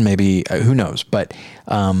Garland, maybe, who knows, but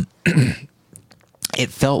it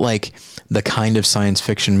felt like the kind of science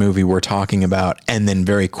fiction movie we're talking about, and then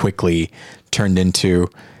very quickly turned into,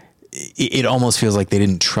 it almost feels like they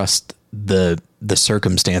didn't trust the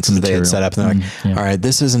circumstances they had set up. And they're like, all right,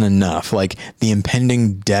 this isn't enough. Like, the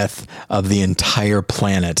impending death of the entire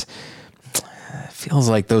planet feels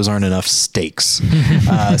like those aren't enough stakes.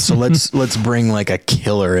 So let's bring like a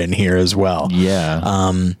killer in here as well. Yeah.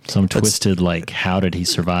 Some twisted, like, how did he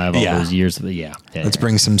survive all those years? Let's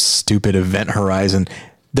bring some stupid Event Horizon.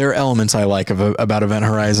 There are elements I like about Event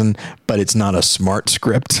Horizon, but it's not a smart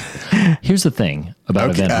script. Here's the thing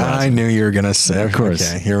about Event Horizon. I knew you were going to say, of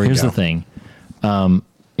course. Okay, here's the thing.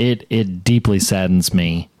 It deeply saddens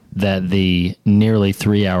me that the nearly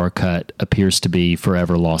 3-hour cut appears to be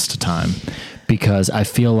forever lost to time, because I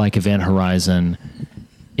feel like Event Horizon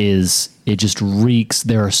it just reeks.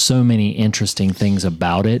 There are so many interesting things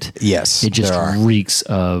about it. Yes, it just reeks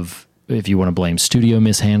of, if you want to blame studio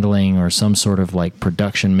mishandling or some sort of like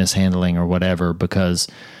production mishandling or whatever, because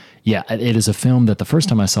it is a film that the first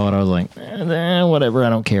time I saw it, I was like, whatever, I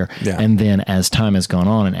don't care. Yeah. And then as time has gone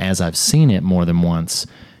on and as I've seen it more than once,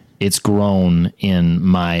 it's grown in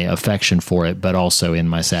my affection for it, but also in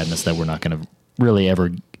my sadness that we're not going to really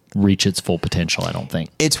ever reach its full potential, I don't think.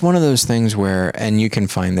 It's one of those things where, and you can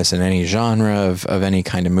find this in any genre of any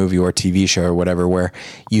kind of movie or TV show or whatever, where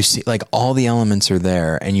you see like all the elements are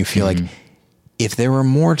there and you feel like if there were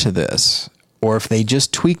more to this, or if they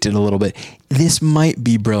just tweaked it a little bit, this might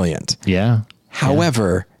be brilliant. Yeah.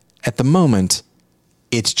 However, at the moment,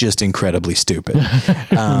 it's just incredibly stupid.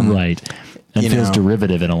 Right. And feels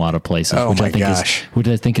derivative in a lot of places, which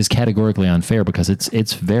I think is categorically unfair, because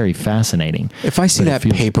it's very fascinating. If I see that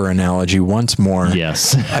paper analogy once more,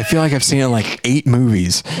 yes, I feel like I've seen it in like 8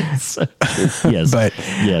 movies. Yes, but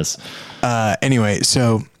yes. Anyway,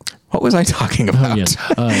 so what was I talking about?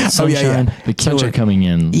 Sunshine, the killer coming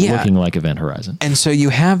in, looking like Event Horizon, and so you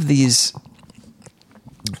have these,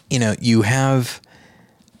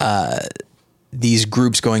 these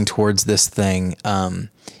groups going towards this thing.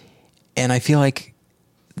 And I feel like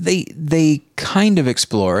they kind of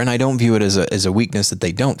explore, and I don't view it as a weakness that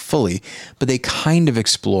they don't fully, but they kind of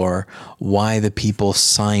explore why the people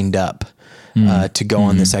signed up to go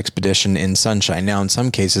on this expedition in Sunshine. Now, in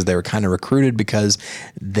some cases, they were kind of recruited because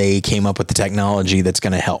they came up with the technology that's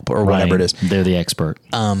going to help, or whatever it is. They're the expert.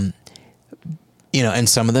 And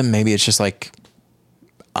some of them, maybe it's just like,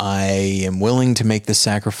 I am willing to make this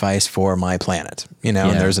sacrifice for my planet, and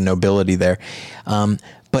there's a nobility there.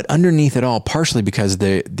 But underneath it all, partially because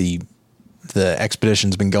the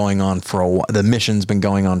expedition's been going on for a while, the mission's been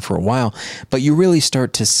going on for a while, but you really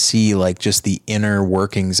start to see like just the inner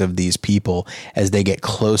workings of these people as they get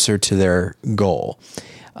closer to their goal.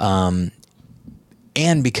 And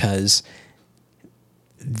because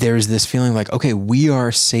there's this feeling like, okay, we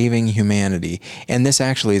are saving humanity. And this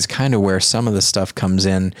actually is kind of where some of the stuff comes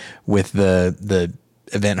in with the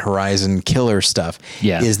Event Horizon killer stuff.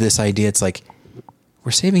 Yeah. Is this idea, it's like, we're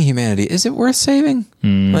saving humanity. Is it worth saving?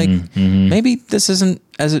 Maybe this isn't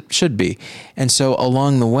as it should be. And so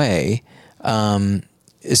along the way,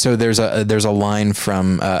 so there's a line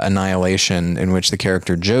from Annihilation in which the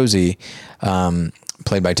character Josie,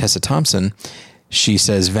 played by Tessa Thompson, she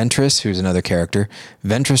says, Ventress, who's another character,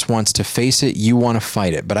 Ventress wants to face it, you want to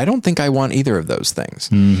fight it. But I don't think I want either of those things.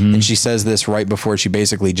 And she says this right before she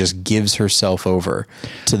basically just gives herself over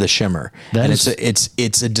to the Shimmer.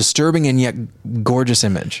 It's a disturbing and yet gorgeous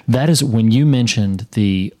image. That is, when you mentioned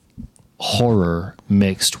the horror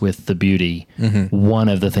mixed with the beauty, one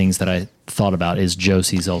of the things that I thought about is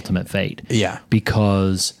Josie's ultimate fate. Yeah.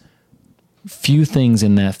 Because few things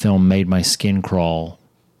in that film made my skin crawl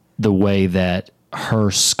the way that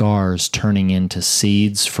her scars turning into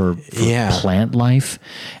seeds for plant life,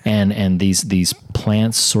 and these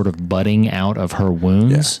plants sort of budding out of her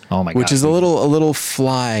wounds. Oh my god! Which is a little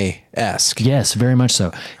Fly-esque. Yes, very much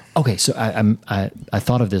so. Okay, so I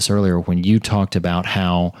thought of this earlier when you talked about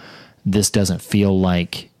how this doesn't feel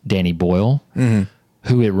like Danny Boyle,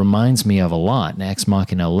 who it reminds me of a lot, and Ex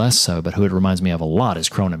Machina less so, but who it reminds me of a lot is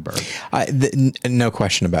Cronenberg. No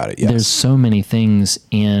question about it, yes. There's so many things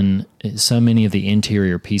in so many of the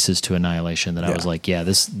interior pieces to Annihilation that I was like,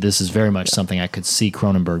 this is very much something I could see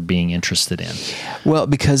Cronenberg being interested in. Well,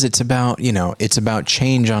 because it's about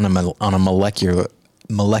change on a molecular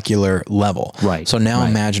molecular level. Right. So now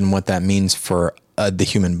imagine what that means for the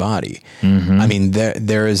human body. I mean,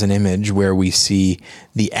 there is an image where we see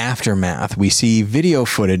the aftermath. We see video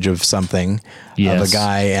footage of something, of a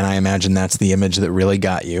guy, and I imagine that's the image that really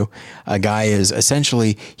got you. A guy is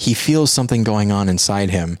essentially, he feels something going on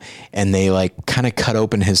inside him, and they like kind of cut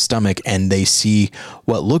open his stomach, and they see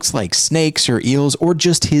what looks like snakes or eels or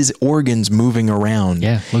just his organs moving around.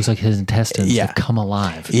 Yeah, looks like his intestines have come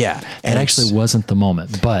alive. Yeah. And it actually wasn't the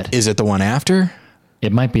moment, but... Is it the one after?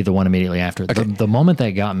 It might be the one immediately after. Okay. The moment that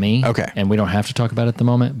got me, and we don't have to talk about it at the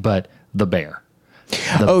moment, but the bear.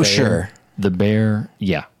 Sure. The bear,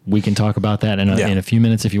 we can talk about that in a few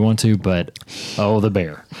minutes if you want to, but the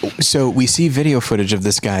bear. So we see video footage of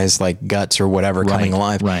this guy's like guts or whatever coming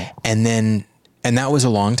alive. Right. And that was a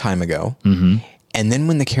long time ago. Mm-hmm. And then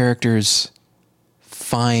when the characters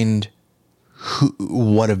find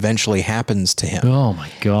what eventually happens to him. Oh my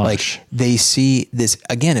gosh. Like they see this,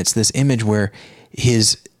 again, it's this image where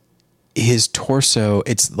his torso,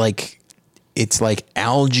 it's like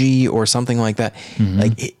algae or something like that. Mm-hmm.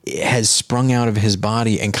 Like it has sprung out of his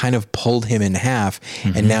body and kind of pulled him in half.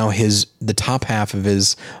 Mm-hmm. And now the top half of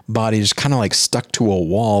his body is kind of like stuck to a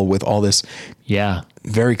wall with all this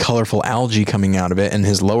very colorful algae coming out of it. And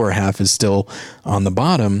his lower half is still on the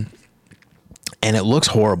bottom. And it looks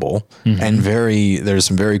horrible and there's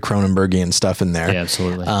some very Cronenbergian stuff in there. Yeah,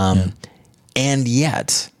 absolutely. And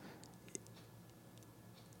yet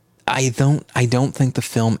I don't think the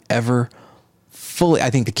film ever fully, I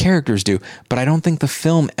think the characters do, but I don't think the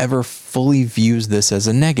film ever fully views this as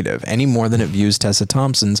a negative any more than it views Tessa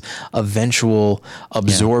Thompson's eventual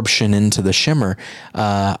absorption into the shimmer.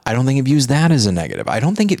 I don't think it views that as a negative. I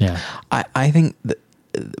don't think it, I think that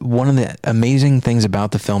one of the amazing things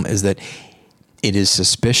about the film is that it is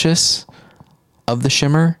suspicious of the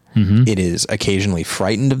shimmer. Mm-hmm. It is occasionally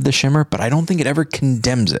frightened of the shimmer, but I don't think it ever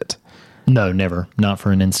condemns it. No, never. Not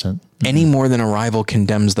for an instant. Any more than Arrival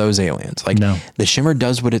condemns those aliens. Like, the shimmer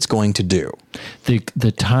does what it's going to do.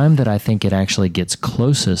 The time that I think it actually gets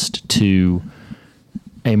closest to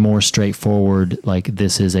a more straightforward, like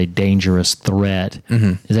this is a dangerous threat,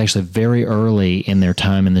 is actually very early in their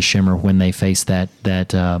time in the shimmer when they face that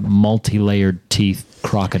multi-layered teeth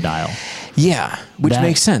crocodile. Yeah, which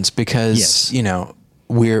makes sense because, you know,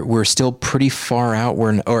 we're still pretty far out.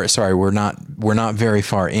 We're not very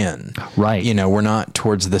far in. Right. You know, we're not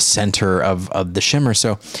towards the center of the shimmer.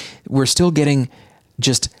 So we're still getting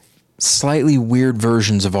just slightly weird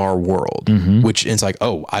versions of our world, which is like,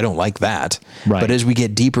 oh, I don't like that. Right. But as we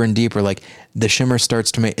get deeper and deeper, like the shimmer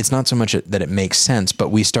starts to make, it's not so much that it makes sense, but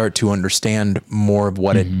we start to understand more of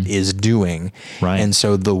what it is doing. Right. And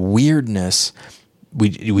so the weirdness,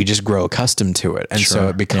 we just grow accustomed to it. And so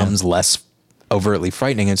it becomes less overtly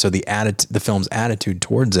frightening. And so the film's attitude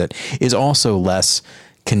towards it is also less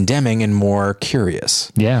condemning and more curious.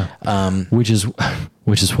 Yeah. Which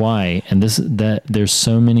is why, and there's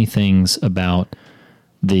so many things about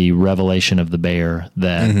the revelation of the bear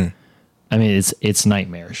that, I mean, it's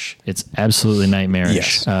nightmarish. It's absolutely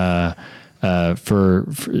nightmarish. Yes. We're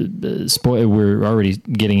already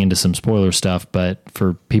getting into some spoiler stuff, but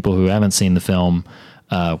for people who haven't seen the film,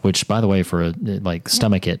 which by the way,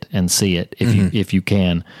 stomach it and see it if you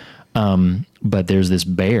can. But there's this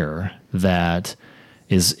bear that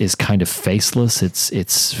is kind of faceless.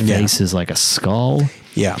 Its face is like a skull.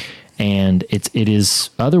 Yeah. And it is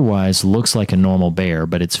otherwise looks like a normal bear,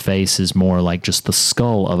 but its face is more like just the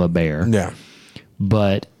skull of a bear. Yeah.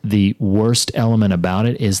 But the worst element about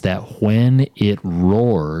it is that when it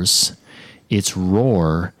roars, its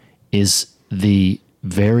roar is the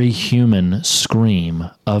very human scream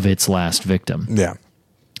of its last victim. Yeah.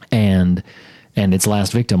 And its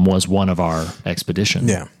last victim was one of our expedition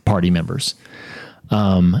party members.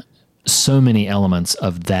 So many elements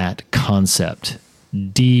of that concept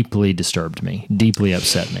deeply disturbed me, deeply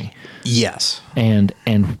upset me. Yes. And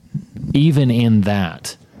even in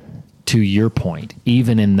that, to your point,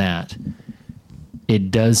 even in that, it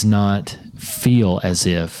does not feel as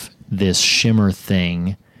if this shimmer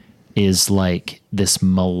thing is like this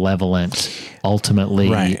malevolent, ultimately,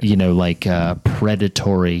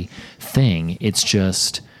 predatory thing. It's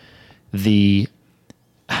just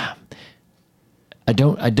I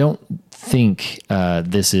don't think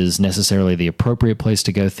this is necessarily the appropriate place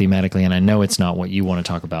to go thematically, and I know it's not what you want to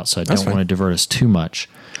talk about, so I don't want to divert us too much.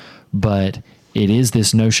 But it is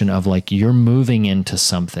this notion of like you're moving into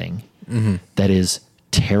something that is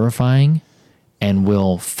terrifying and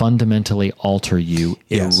will fundamentally alter you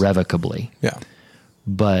irrevocably. Yeah.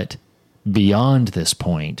 But beyond this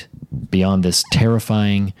point, beyond this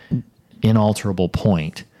terrifying, inalterable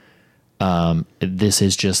point, This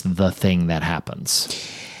is just the thing that happens.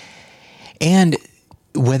 And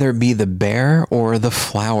whether it be the bear or the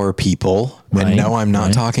flower people, and no, I'm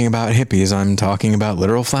not talking about hippies. I'm talking about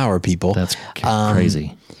literal flower people. That's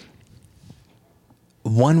crazy.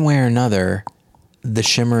 One way or another, the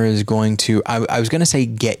shimmer is going to, I was going to say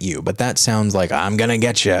get you, but that sounds like I'm going to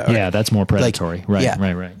get you. Yeah, that's more predatory.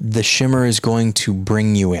 Right. The shimmer is going to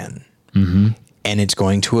bring you in. Mm-hmm. And it's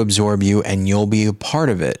going to absorb you and you'll be a part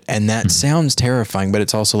of it. And that sounds terrifying, but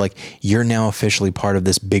it's also like you're now officially part of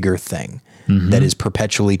this bigger thing that is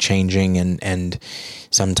perpetually changing and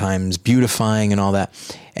sometimes beautifying and all that.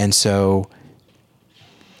 And so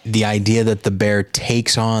the idea that the bear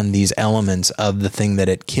takes on these elements of the thing that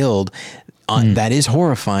it killed, that is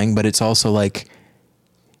horrifying, but it's also like,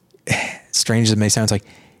 strange as it may sound, it's like,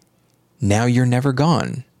 now you're never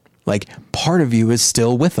gone. Like part of you is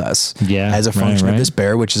still with us as a function of this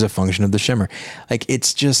bear, which is a function of the shimmer. Like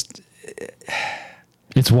it's just,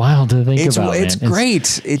 it's wild to think about. It's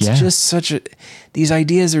great. It's just such these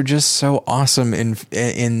ideas are just so awesome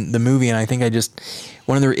in the movie. And I think it's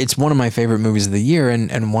one of my favorite movies of the year.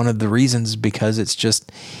 And one of the reasons because it's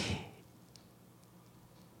just,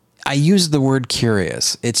 I use the word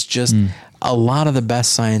curious. It's just, a lot of the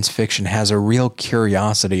best science fiction has a real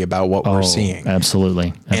curiosity about what we're seeing.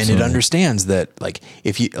 Absolutely. And it understands that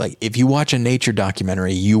if you watch a nature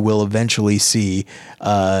documentary, you will eventually see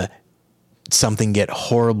something get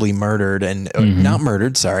horribly murdered and not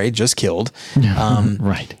murdered, just killed.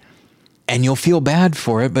 Right. And you'll feel bad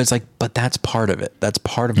for it, but it's like, but that's part of it. That's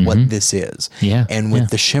part of what this is. Yeah. And with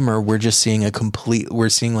the shimmer, we're just seeing we're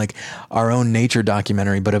seeing like our own nature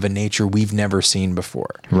documentary, but of a nature we've never seen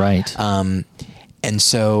before. Right. And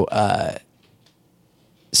so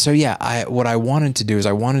what I wanted to do is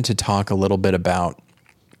I wanted to talk a little bit about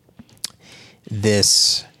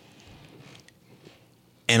this.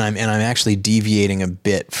 And I'm actually deviating a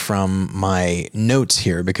bit from my notes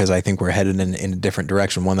here because I think we're headed in a different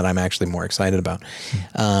direction, one that I'm actually more excited about,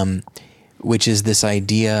 which is this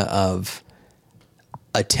idea of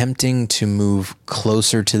attempting to move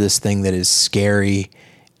closer to this thing that is scary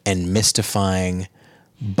and mystifying,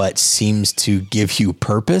 but seems to give you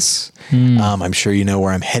purpose. I'm sure you know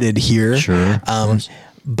where I'm headed here. Sure.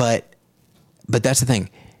 But that's the thing.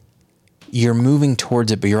 You're moving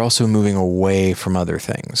towards it, but you're also moving away from other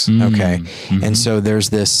things. Okay. And so there's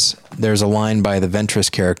a line by the Ventress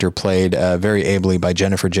character played very ably by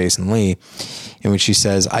Jennifer Jason Leigh, in which she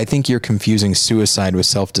says, "I think you're confusing suicide with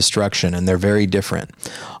self-destruction, and they're very different.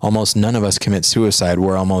 Almost none of us commit suicide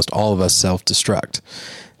where almost all of us self-destruct.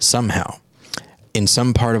 Somehow, in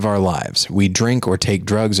some part of our lives, we drink or take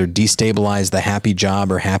drugs or destabilize the happy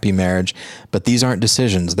job or happy marriage, but these aren't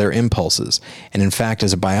decisions, they're impulses. And in fact,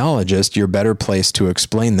 as a biologist, you're better placed to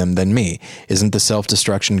explain them than me. Isn't the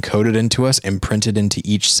self-destruction coded into us, imprinted into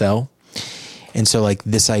each cell?" And so like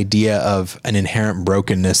this idea of an inherent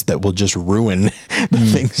brokenness that will just ruin the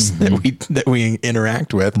things that we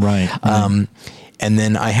interact with. Right. And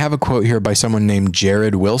then I have a quote here by someone named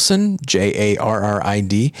Jared Wilson, Jarrid.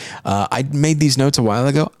 I made these notes a while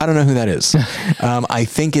ago. I don't know who that is. I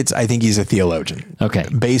think he's a theologian. Okay.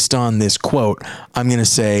 Based on this quote, I'm going to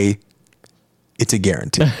say it's a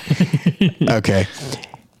guarantee. Okay.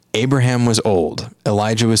 Abraham was old.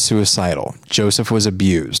 Elijah was suicidal. Joseph was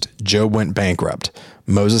abused. Job went bankrupt.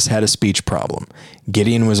 Moses had a speech problem.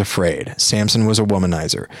 Gideon was afraid. Samson was a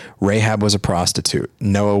womanizer. Rahab was a prostitute.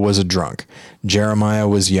 Noah was a drunk. Jeremiah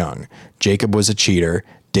was young. Jacob was a cheater.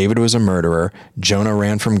 David was a murderer. Jonah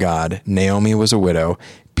ran from God. Naomi was a widow.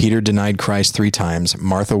 Peter denied Christ 3 times.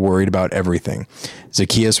 Martha worried about everything.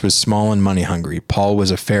 Zacchaeus was small and money hungry. Paul was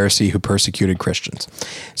a Pharisee who persecuted Christians.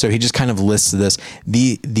 So he just kind of lists this.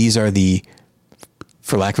 These are the,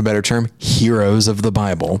 for lack of a better term, heroes of the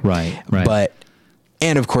Bible. Right.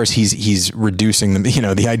 And of course he's reducing them. You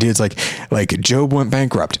know, the idea is like Job went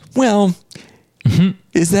bankrupt. Well,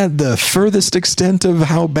 is that the furthest extent of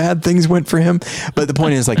how bad things went for him? But the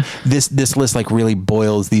point is like this list like really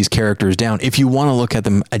boils these characters down. If you want to look at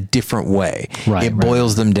them a different way, it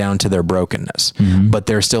boils them down to their brokenness, but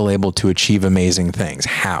they're still able to achieve amazing things.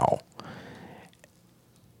 How?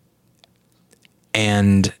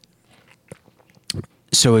 And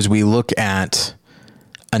so as we look at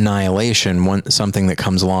Annihilation, something that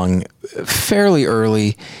comes along fairly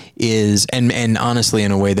early is, and honestly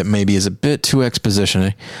in a way that maybe is a bit too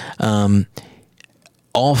exposition-y,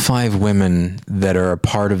 all 5 women that are a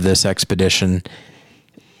part of this expedition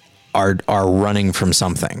are running from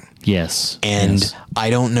something. Yes. And I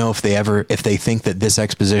don't know if they think that this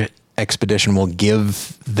expedition will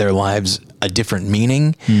give their lives a different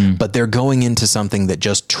meaning, but they're going into something that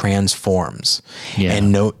just transforms. Yeah.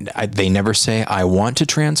 And they never say, I want to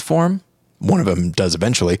transform. One of them does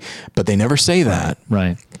eventually, but they never say that.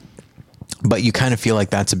 Right. But you kind of feel like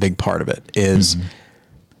that's a big part of it is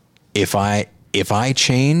if I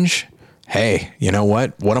change, hey, you know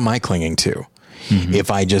what? What am I clinging to? If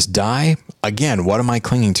I just die, again, what am I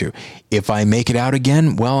clinging to? If I make it out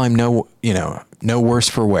again, well, I'm no worse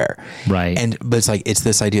for wear. Right. But it's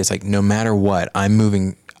this idea. It's like, no matter what, I'm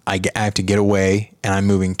moving, I have to get away and I'm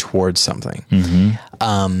moving towards something.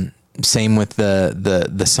 Same with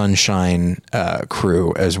the Sunshine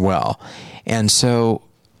crew as well. And so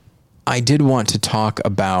I did want to talk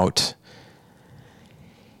about,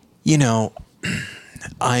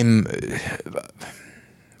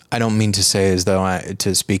 I don't mean to say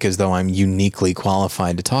to speak as though I'm uniquely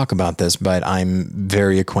qualified to talk about this, but I'm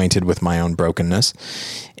very acquainted with my own brokenness.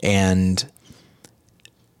 And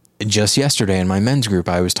just yesterday in my men's group,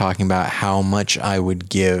 I was talking about how much I would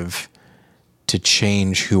give to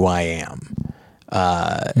change who I am.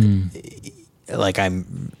 Like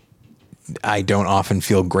I don't often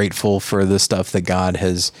feel grateful for the stuff that God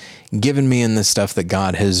has given me and the stuff that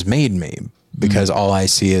God has made me, because all I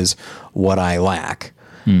see is what I lack.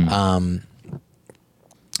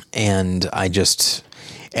 And I just,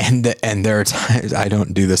 and there are times, I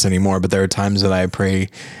don't do this anymore, but there are times that I pray,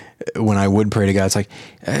 when I would pray to God, it's like,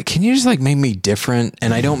 can you just like make me different?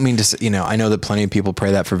 And I don't mean to, I know that plenty of people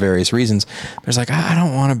pray that for various reasons, but it's like, I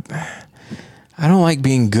don't like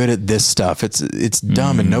being good at this stuff. It's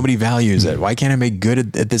dumb and nobody values it. Why can't I be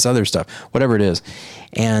good at this other stuff? Whatever it is.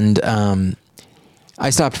 And, I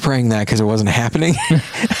stopped praying that because it wasn't happening.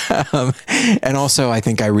 And also I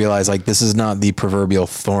think I realized like, this is not the proverbial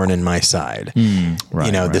thorn in my side.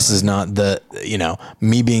 This is not the,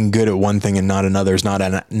 me being good at one thing and not another is not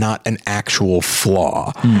an actual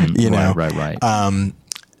flaw, Right.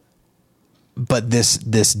 But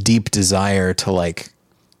this deep desire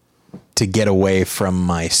to get away from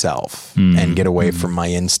myself and get away from my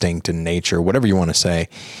instinct and nature, whatever you want to say,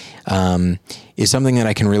 is something that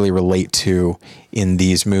I can really relate to in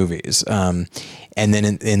these movies. And then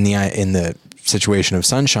in the situation of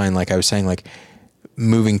Sunshine, like I was saying, like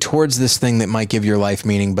moving towards this thing that might give your life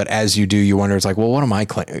meaning, but as you do, you wonder, it's like, well, what am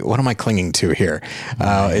I clinging to here?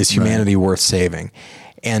 Is humanity worth saving?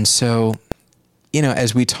 And so,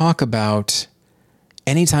 as we talk about,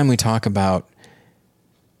 anytime we talk about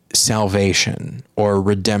salvation or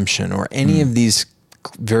redemption or any of these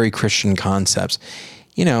very Christian concepts,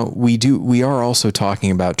 we are also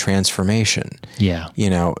talking about transformation. Yeah.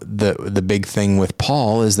 The big thing with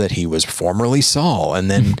Paul is that he was formerly Saul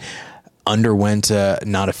and then underwent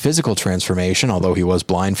not a physical transformation, although he was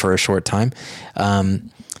blind for a short time.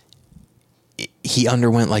 He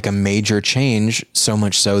underwent like a major change, so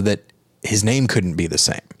much so that his name couldn't be the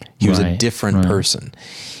same. He was a different person.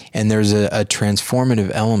 And there's a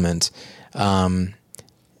transformative element. And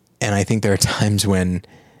I think there are times when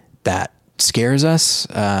that scares us.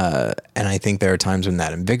 And I think there are times when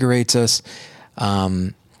that invigorates us.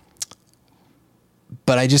 But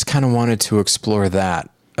I just kind of wanted to explore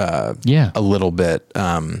that a little bit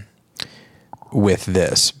with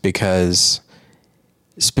this, because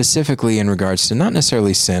specifically in regards to not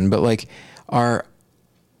necessarily sin, but like our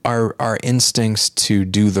instincts to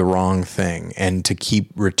do the wrong thing and to keep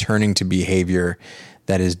returning to behavior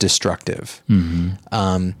that is destructive.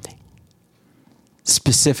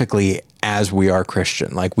 Specifically as we are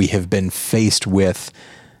Christian, like we have been faced with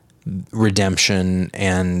redemption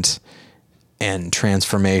and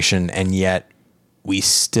transformation, and yet we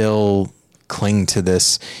still cling to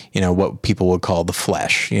this, what people would call the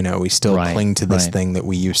flesh. We still cling to this thing that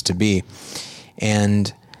we used to be.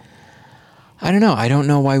 And I don't know. I don't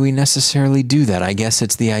know why we necessarily do that. I guess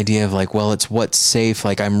it's the idea of like, well, it's what's safe.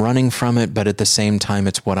 Like I'm running from it, but at the same time,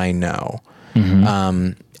 it's what I know.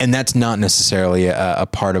 And that's not necessarily a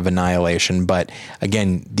part of Annihilation, but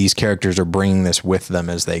again, these characters are bringing this with them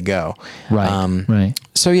as they go. Right.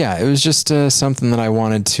 So yeah, it was just something that I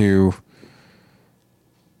wanted to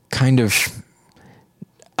kind of,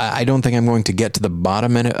 I don't think I'm going to get to the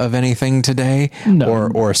bottom of anything today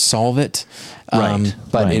or solve it.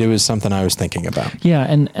 But it was something I was thinking about. Yeah.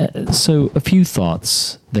 And so a few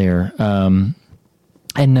thoughts there. And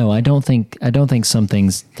no, I don't think some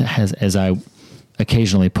things has, as I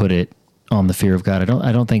occasionally put it on the fear of God,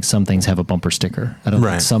 I don't think some things have a bumper sticker. I don't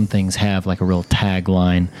think some things have like a real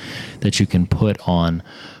tagline that you can put on.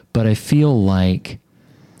 But I feel like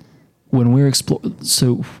when we're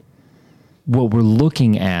so what we're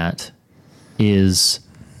looking at is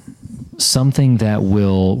something that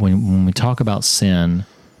will, when we talk about sin,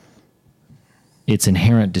 its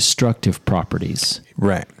inherent destructive properties.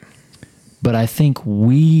 Right. But I think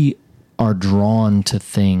we are drawn to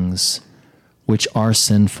things which are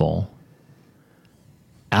sinful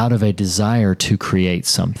out of a desire to create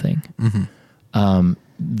something. Mm-hmm.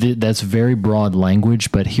 That's very broad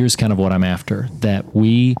language, but here's kind of what I'm after, that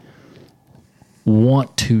we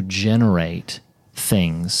want to generate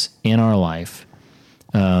things in our life.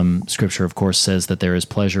 Scripture, of course, says that there is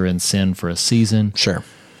pleasure in sin for a season. Sure.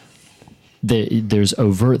 There's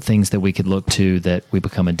overt things that we could look to that we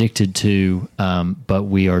become addicted to, but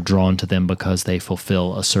we are drawn to them because they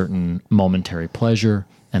fulfill a certain momentary pleasure,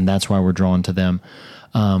 and that's why we're drawn to them.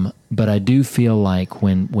 But I do feel like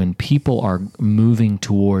when people are moving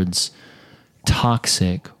towards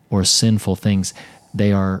toxic or sinful things,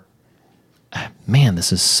 they are, man,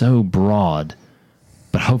 this is so broad,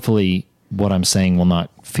 but hopefully what I'm saying will not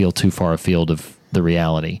feel too far afield of the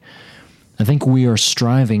reality. I think we are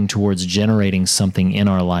striving towards generating something in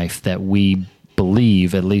our life that we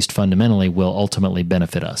believe, at least fundamentally, will ultimately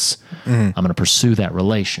benefit us. I'm going to pursue that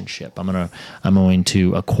relationship. I'm going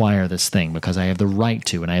to acquire this thing because I have the right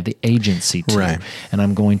to, and I have the agency to, right. And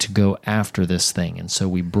I'm going to go after this thing. And so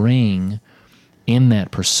we bring in that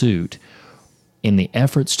pursuit, in the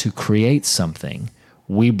efforts to create something,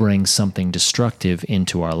 we bring something destructive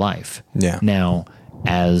into our life. Yeah. Now,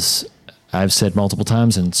 as I've said multiple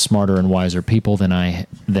times, and smarter and wiser people than I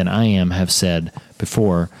am have said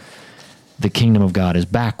before, the kingdom of God is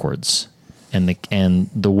backwards, and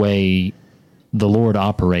the way the Lord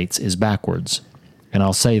operates is backwards. And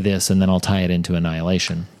I'll say this, and then I'll tie it into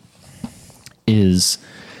Annihilation, is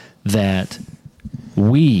that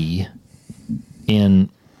we,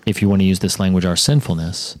 if you want to use this language, our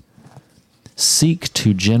sinfulness, seek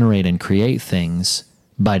to generate and create things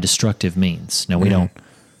by destructive means. Now, we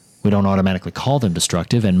don't automatically call them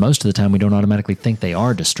destructive, and most of the time we don't automatically think they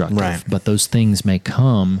are destructive. Right. But those things may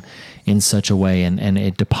come in such a way, and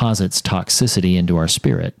it deposits toxicity into our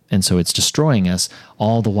spirit. And so it's destroying us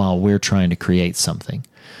all the while we're trying to create something.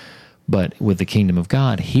 But with the kingdom of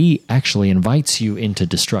God, he actually invites you into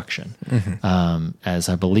destruction. Mm-hmm. As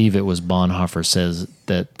I believe it was Bonhoeffer says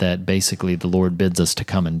that basically the Lord bids us to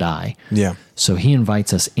come and die. Yeah. So he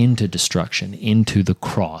invites us into destruction, into the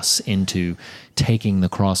cross, into taking the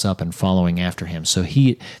cross up and following after him. So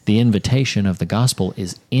the invitation of the gospel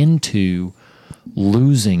is into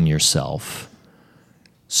losing yourself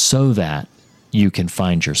so that you can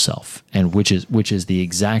find yourself, and which is the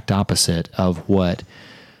exact opposite of what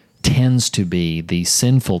tends to be the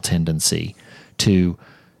sinful tendency to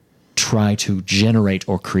try to generate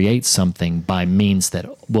or create something by means that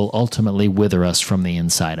will ultimately wither us from the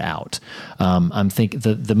inside out. I'm thinking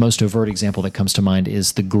the most overt example that comes to mind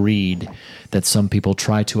is the greed that some people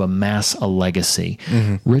try to amass a legacy.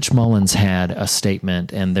 Mm-hmm. Rich Mullins had a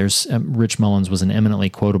statement, and Rich Mullins was an eminently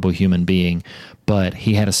quotable human being, but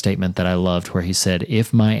he had a statement that I loved where he said,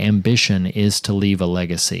 "If my ambition is to leave a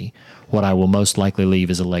legacy, what I will most likely leave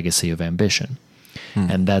is a legacy of ambition."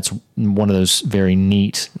 And that's one of those very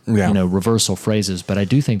neat, reversal phrases. But I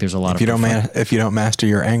do think there's a lot if you don't master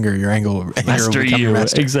your anger will become your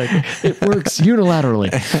master. Exactly. It works unilaterally.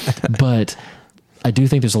 But I do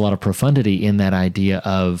think there's a lot of profundity in that idea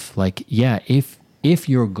of if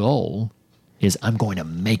your goal is I'm going to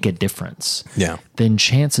make a difference, then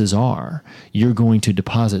chances are you're going to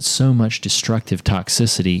deposit so much destructive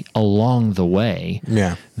toxicity along the way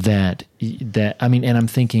that and I'm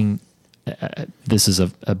thinking. This is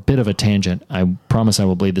a bit of a tangent. I promise I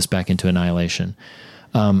will bleed this back into Annihilation.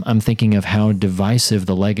 I'm thinking of how divisive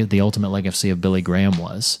the ultimate legacy of Billy Graham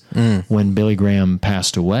was. When Billy Graham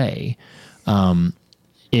passed away,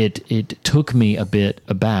 it took me a bit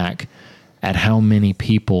aback at how many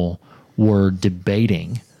people were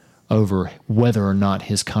debating over whether or not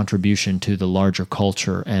his contribution to the larger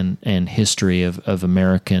culture and history of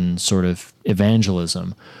American sort of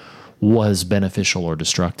evangelism was beneficial or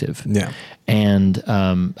destructive. Yeah. And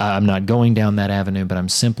I'm not going down that avenue, but I'm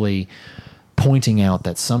simply pointing out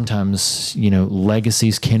that sometimes,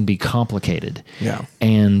 legacies can be complicated. Yeah.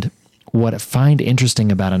 And what I find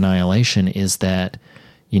interesting about Annihilation is that,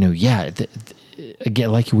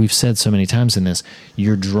 again, like we've said so many times in this,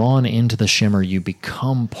 you're drawn into the shimmer, you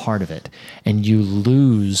become part of it, and you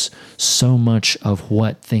lose so much of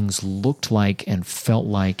what things looked like and felt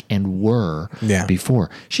like and were before.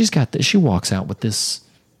 She walks out with this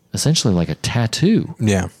essentially like a tattoo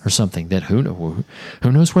or something that who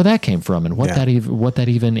knows where that came from and what that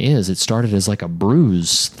even is. It started as like a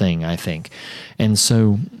bruise thing, I think. And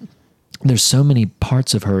so there's so many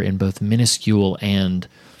parts of her in both minuscule and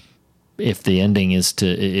if the ending is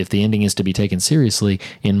to be taken seriously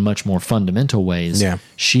in much more fundamental ways,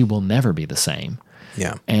 she will never be the same.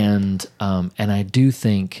 Yeah. And I do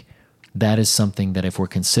think that is something that if we're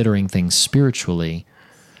considering things spiritually,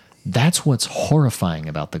 that's what's horrifying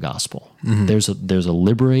about the gospel. Mm-hmm. There's a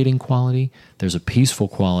liberating quality, there's a peaceful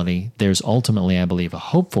quality, there's ultimately, I believe, a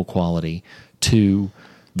hopeful quality to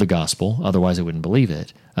the gospel. Otherwise, I wouldn't believe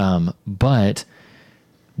it. But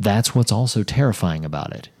that's what's also terrifying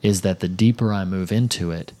about it, is that the deeper I move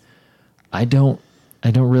into it, I don't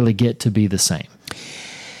really get to be the same.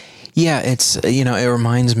 Yeah, it's, it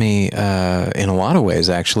reminds me in a lot of ways,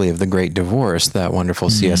 actually, of The Great Divorce, that wonderful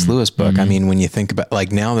C.S. Lewis book. I mean, when you think about,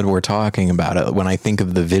 like, now that we're talking about it, when I think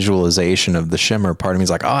of the visualization of The Shimmer, part of me is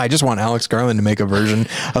like, I just want Alex Garland to make a version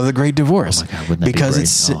of The Great Divorce. Oh my God, wouldn't that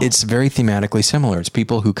because be great? it's very thematically similar. It's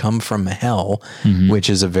people who come from hell, which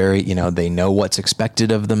is a very, they know what's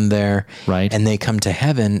expected of them there. Right. And they come to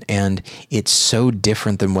heaven, and it's so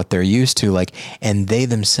different than what they're used to. Like, and they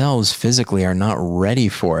themselves physically are not ready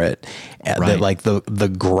for it. Right. That, like,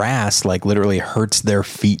 the grass, like, literally hurts their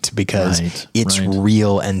feet because it's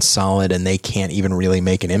real and solid, and they can't even really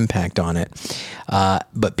make an impact on it.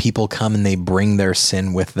 But people come and they bring their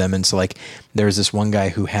sin with them. And so, like, there's this one guy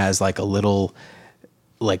who has like a little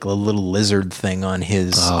lizard thing on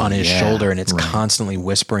his shoulder, and it's constantly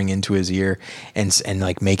whispering into his ear and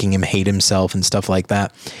like making him hate himself and stuff like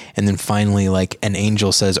that. And then finally, like, an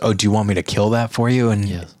angel says, do you want me to kill that for you?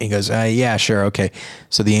 And he goes, yeah, sure. Okay.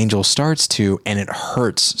 So the angel starts to, and it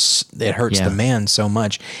hurts the man so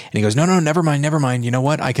much. And he goes, no, never mind. You know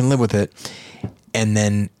what? I can live with it. And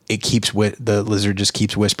then the lizard just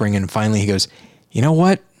keeps whispering. And finally he goes, you know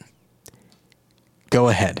what? Go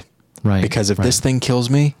ahead. Right. Because if this thing kills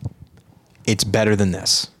me, it's better than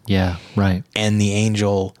this. Yeah, right. And the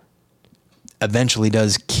angel eventually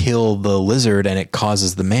does kill the lizard, and it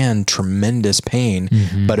causes the man tremendous pain,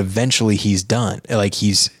 but eventually he's done. Like,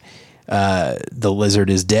 the lizard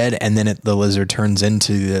is dead, and then the lizard turns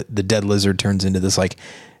into, the dead lizard turns into this, like,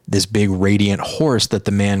 this big radiant horse that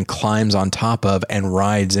the man climbs on top of and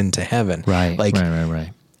rides into heaven. Right, like, right.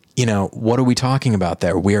 What are we talking about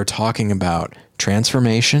there? We are talking about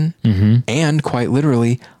transformation and, quite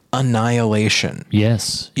literally, annihilation.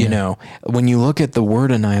 Yes. When you look at the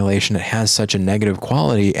word annihilation, it has such a negative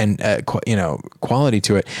quality and, quality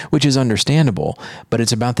to it, which is understandable. But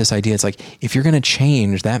it's about this idea. It's like, if you're going to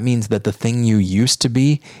change, that means that the thing you used to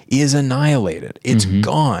be is annihilated. It's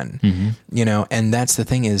gone, and that's the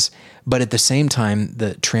thing is, but at the same time,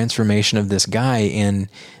 the transformation of this guy in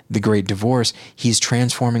The Great Divorce, he's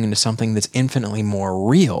transforming into something that's infinitely more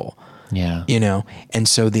real. Yeah. And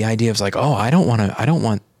so the idea of like, I don't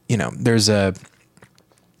want, there's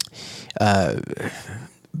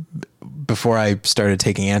before I started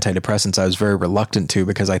taking antidepressants, I was very reluctant to,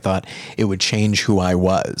 because I thought it would change who I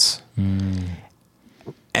was. And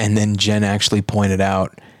then Jen actually pointed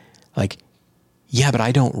out, like, yeah, but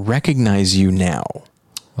I don't recognize you now.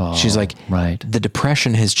 She's like, the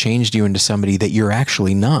depression has changed you into somebody that you're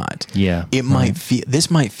actually not. Yeah. This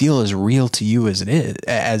might feel as real to you as it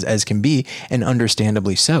is, as can be, and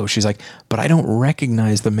understandably so. She's like, but I don't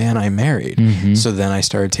recognize the man I married. So then I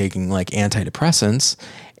started taking, like, antidepressants,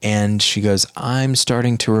 and she goes, I'm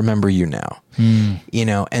starting to remember you now.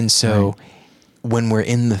 And so when we're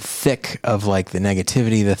in the thick of, like, the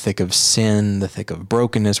negativity, the thick of sin, the thick of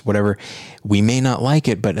brokenness, whatever, we may not like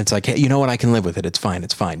it, but it's like, hey, you know what? I can live with it. It's fine.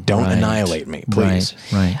 Don't annihilate me, please.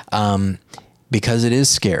 Right. Because it is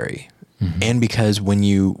scary. And because when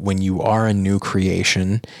you are a new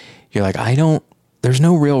creation, you're like, there's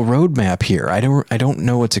no real roadmap here. I don't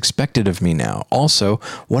know what's expected of me now. Also,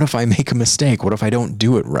 what if I make a mistake? What if I don't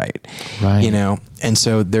do it right? Right. And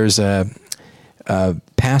so there's a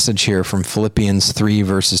passage here from Philippians 3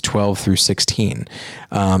 verses 12 through 16.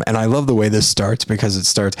 And I love the way this starts, because it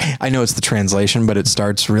starts, I know it's the translation, but it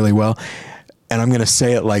starts really well. And I'm going to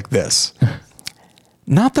say it like this.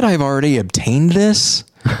 Not that I've already obtained this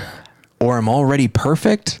or am already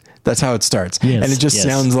perfect. That's how it starts. Yes, and it just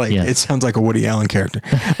sounds like a Woody Allen character.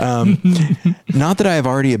 Not that I have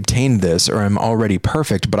already obtained this or am already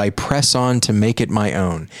perfect, but I press on to make it my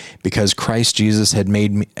own, because Christ Jesus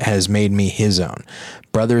has made me his own.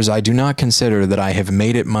 Brothers, I do not consider that I have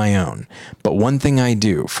made it my own, but one thing I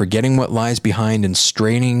do, forgetting what lies behind and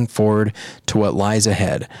straining forward to what lies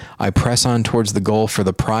ahead, I press on towards the goal for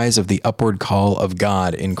the prize of the upward call of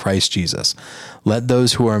God in Christ Jesus. Let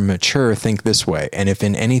those who are mature think this way, and if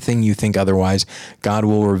in anything you think otherwise, God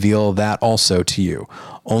will reveal that also to you.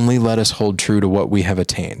 Only let us hold true to what we have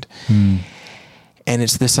attained. And And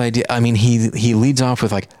it's this idea. I mean, he leads off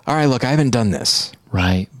with like, all right, look, I haven't done this.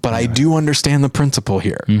 Right. But I do understand the principle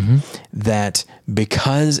here that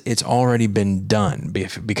because it's already been done,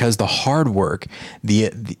 because the hard work, the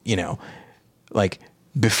like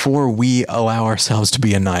before we allow ourselves to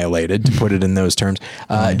be annihilated, to put it in those terms,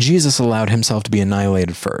 Jesus allowed himself to be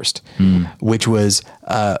annihilated first, which was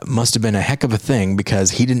must have been a heck of a thing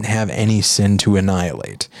because he didn't have any sin to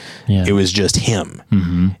annihilate. Yeah. It was just him.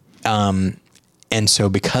 And so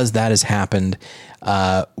because that has happened,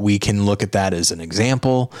 we can look at that as an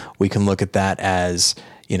example. We can look at that as,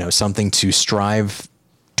 something to strive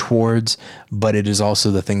towards, but it is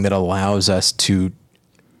also the thing that allows us to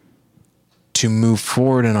move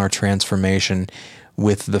forward in our transformation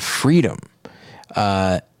with the freedom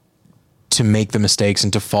to make the mistakes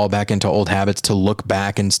and to fall back into old habits, to look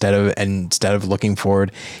back instead of looking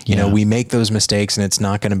forward. We make those mistakes, and it's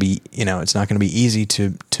not going to be, it's not going to be easy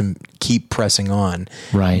to keep pressing on.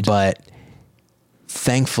 Right. But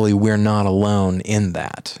thankfully we're not alone in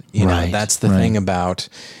that. That's the thing about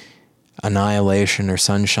Annihilation or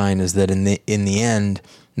Sunshine, is that in the end,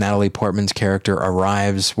 Natalie Portman's character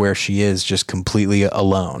arrives where she is just completely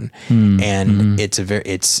alone. And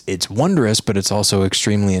it's wondrous, but it's also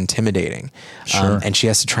extremely intimidating. Sure. And she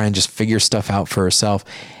has to try and just figure stuff out for herself.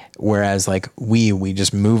 Whereas like we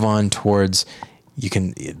just move on towards,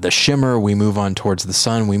 the shimmer, we move on towards the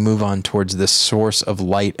sun, we move on towards this source of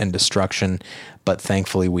light and destruction. But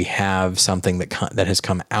thankfully we have something that has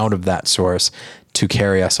come out of that source to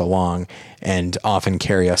carry us along, and often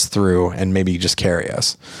carry us through, and maybe just carry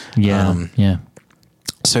us. Yeah.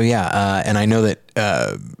 So and I know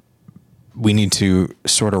that we need to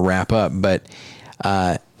sort of wrap up, but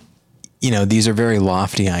these are very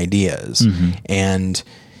lofty ideas, and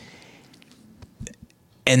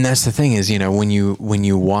that's the thing is, when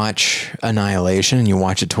you watch Annihilation and you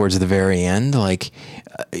watch it towards the very end, like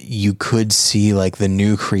you could see like the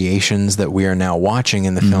new creations that we are now watching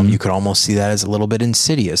in the film. You could almost see that as a little bit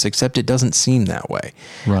insidious, except it doesn't seem that way.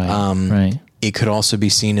 Right. It could also be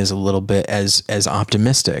seen as a little bit as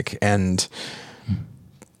optimistic and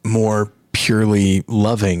more purely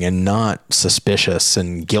loving and not suspicious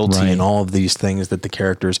and guilty and all of these things that the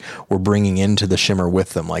characters were bringing into the shimmer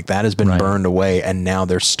with them. Like that has been burned away, and now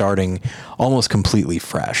they're starting almost completely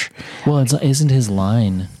fresh. Well, isn't his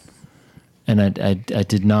line, and I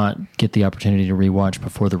did not get the opportunity to rewatch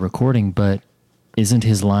before the recording, but isn't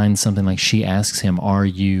his line something like, she asks him, "Are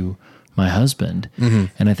you my husband?"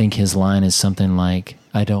 And I think his line is something like,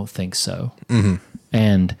 "I don't think so."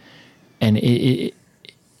 And it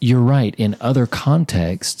you're right. In other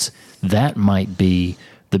contexts, that might be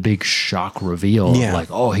the big shock reveal of like,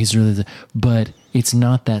 oh, he's really, but it's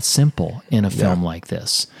not that simple in a film like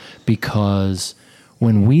this, because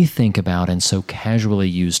when we think about and so casually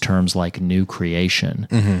use terms like new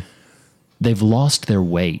creation, they've lost their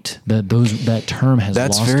weight. That term has lost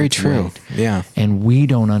its weight. That's very true. Yeah. And we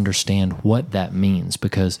don't understand what that means,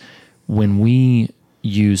 because when we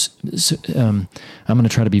use, I'm going to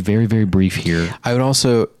try to be very, very brief here. I would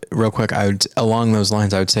also, real quick, along those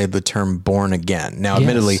lines, I would say the term born again. Now,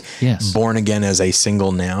 admittedly, born again as a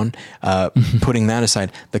single noun, putting that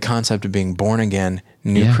aside, the concept of being born again,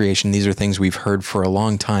 new creation, these are things we've heard for a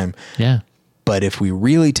long time. Yeah. But if we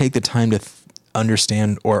really take the time to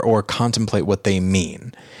understand or contemplate what they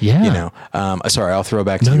mean. Sorry, I'll throw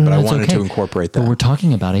back to you, but I wanted to incorporate that. But we're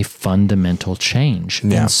talking about a fundamental change.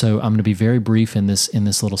 Yeah. And so I'm going to be very brief in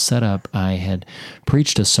this little setup. I had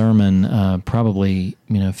preached a sermon probably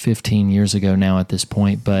 15 years ago now at this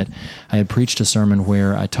point, but I had preached a sermon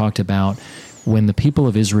where I talked about when the people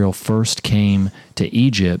of Israel first came to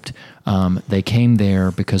Egypt, they came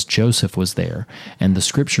there because Joseph was there. And the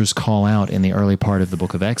scriptures call out in the early part of the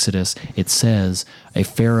book of Exodus, it says, a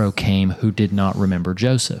Pharaoh came who did not remember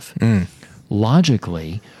Joseph.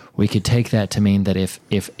 Logically, we could take that to mean that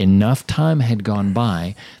if enough time had gone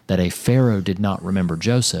by that a Pharaoh did not remember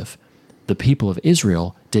Joseph, the people of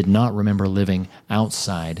Israel did not remember living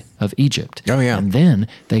outside of Egypt. Oh, yeah. And then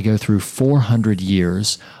they go through 400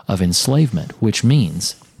 years of enslavement, which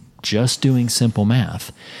means, just doing simple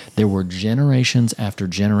math, there were generations after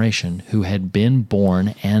generation who had been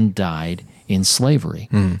born and died in slavery.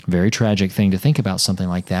 Very tragic thing to think about something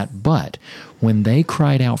like that. But when they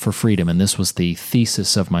cried out for freedom, and this was the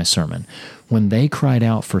thesis of my sermon, when they cried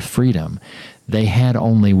out for freedom, they had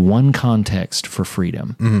only one context for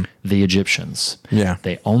freedom, the Egyptians. Yeah.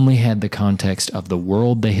 They only had the context of the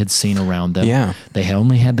world they had seen around them. Yeah. They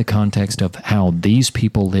only had the context of how these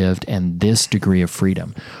people lived and this degree of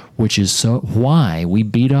freedom, which is why we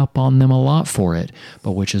beat up on them a lot for it,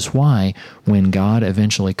 but which is why when God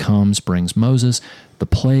eventually comes, brings Moses. The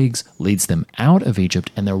plagues leads them out of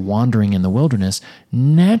Egypt, and they're wandering in the wilderness.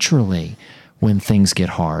 Naturally, when things get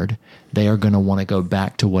hard, they are going to want to go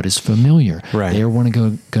back to what is familiar. Right. They are going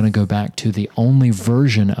to go back to the only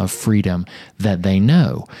version of freedom that they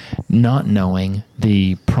know, not knowing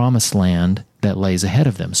the promised land that lays ahead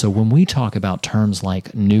of them. So when we talk about terms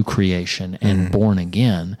like new creation and born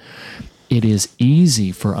again, it is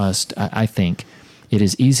easy for us, I think, it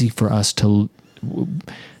is easy for us to,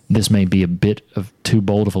 this may be a bit of too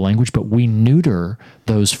bold of a language, but we neuter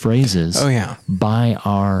those phrases by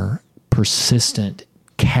our persistent,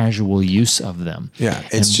 casual use of them. Yeah,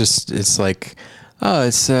 it's like, oh,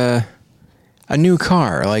 it's a new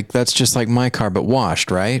car. Like, that's just like my car, but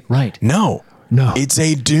washed, right? Right. No. It's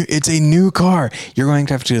a new car. You're going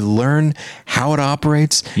to have to learn how it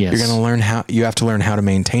operates. Yes. You're going to you have to learn how to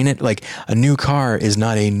maintain it. Like, a new car is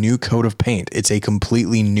not a new coat of paint. It's a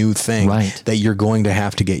completely new thing that you're going to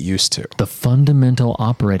have to get used to. The fundamental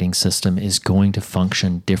operating system is going to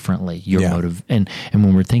function differently. Your motive, and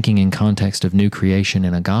when we're thinking in context of new creation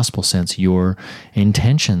in a gospel sense, your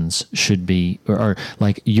intentions should be, or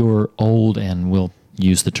like your old, and we'll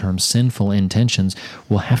use the term sinful intentions,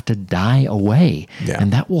 will have to die away,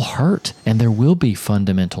 and that will hurt, and there will be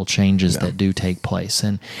fundamental changes that do take place,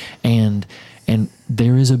 and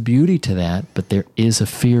there is a beauty to that, but there is a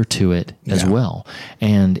fear to it as well,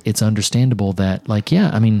 and it's understandable that, like,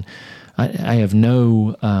 I have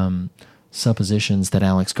no suppositions that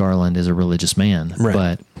Alex Garland is a religious man,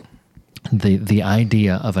 but the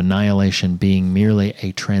idea of annihilation being merely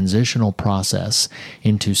a transitional process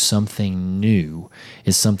into something new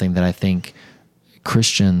is something that I think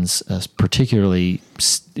Christians, particularly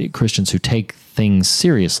Christians who take things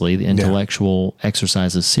seriously, the intellectual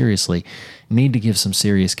exercises seriously, need to give some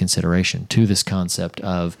serious consideration to this concept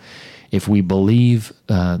of, if we believe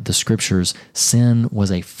the scriptures, sin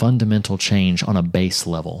was a fundamental change on a base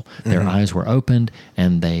level. Their eyes were opened,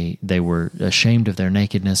 and they were ashamed of their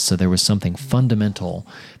nakedness, so there was something fundamental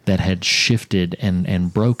that had shifted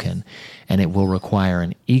and broken, and it will require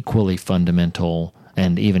an equally fundamental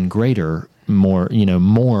and even greater,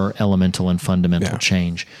 more elemental and fundamental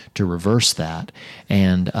change to reverse that.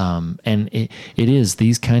 And it is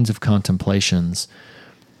these kinds of contemplations.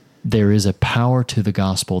 There is a power to the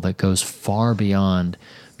gospel that goes far beyond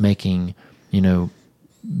making,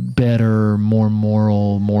 better, more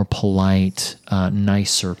moral, more polite,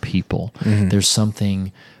 nicer people. There's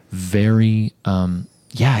something very,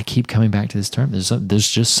 I keep coming back to this term.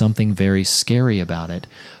 There's just something very scary about it,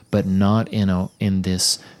 but not in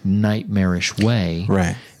this nightmarish way.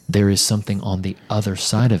 Right. There is something on the other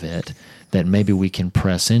side of it that maybe we can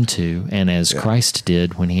press into, and as Christ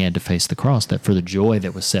did when he had to face the cross, that for the joy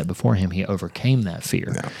that was set before him, he overcame that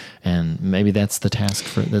fear. And maybe that's the task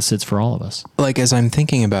that sits for all of us. Like, as I'm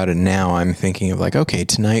thinking about it now, I'm thinking of, like, okay,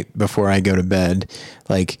 tonight before I go to bed,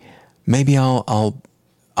 like, maybe I'll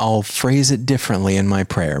phrase it differently in my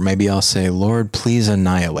prayer. Maybe I'll say, Lord, please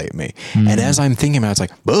annihilate me. And as I'm thinking about it, it's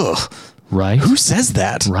like, ugh. Right. Who says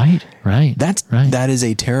that? Right. That is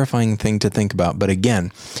a terrifying thing to think about. But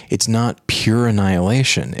again, it's not pure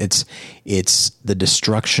annihilation. It's the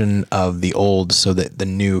destruction of the old so that the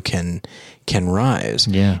new can rise.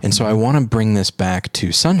 Yeah. And so I want to bring this back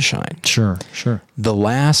to Sunshine. Sure. The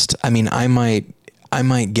last, I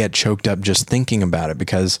might get choked up just thinking about it,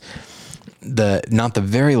 because not the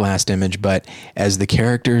very last image, but as the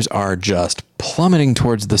characters are just plummeting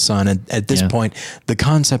towards the sun, and at this point, the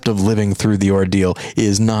concept of living through the ordeal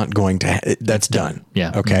is not going to, that's done.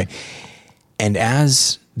 Yeah. Okay. And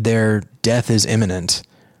as their death is imminent,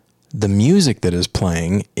 the music that is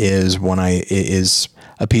playing is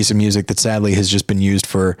a piece of music that sadly has just been used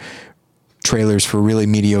for trailers for really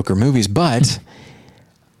mediocre movies, but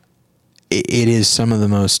it is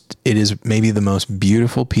maybe the most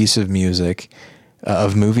beautiful piece of music,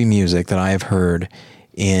 of movie music that I have heard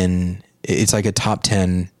it's like a top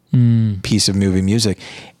 10 piece of movie music.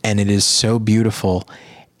 And it is so beautiful.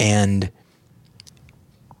 And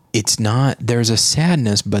there's a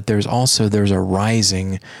sadness, but there's a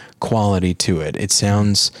rising quality to it.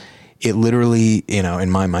 It literally, in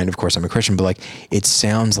my mind, of course I'm a Christian, but like, it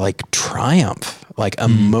sounds like triumph, like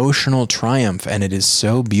emotional triumph. And it is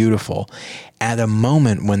so beautiful at a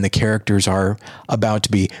moment when the characters are about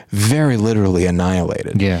to be very literally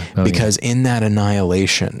annihilated. Yeah. Because in that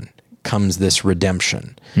annihilation comes this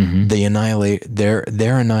redemption. Their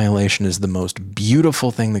annihilation is the most beautiful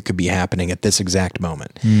thing that could be happening at this exact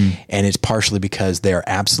moment. And it's partially because they're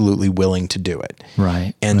absolutely willing to do it.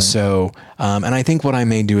 Right. And so, and I think what I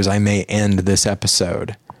may do is I may end this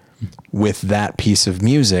episode with that piece of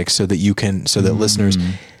music so that listeners,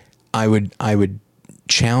 I would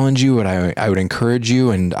challenge you, and I would encourage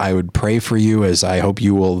you, and I would pray for you, as I hope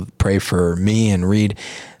you will pray for me and read,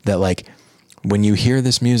 that like when you hear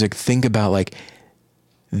this music, think about like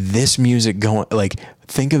this music going, like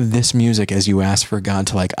think of this music as you ask for God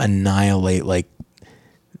to like annihilate, like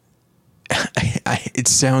it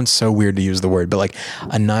sounds so weird to use the word, but like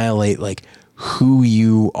annihilate like who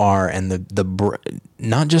you are, and the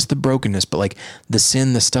not just the brokenness, but like the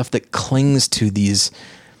sin, the stuff that clings to these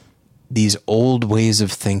old ways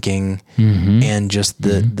of thinking, and just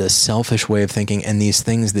the selfish way of thinking, and these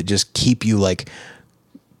things that just keep you like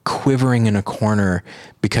quivering in a corner,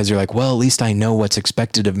 because you're like, well, at least I know what's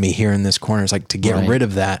expected of me here in this corner. It's like to get rid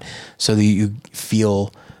of that so that you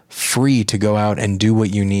feel free to go out and do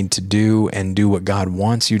what you need to do, and do what God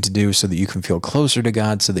wants you to do, so that you can feel closer to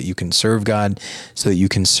God, so that you can serve God, so that you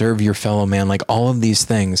can serve your fellow man. Like all of these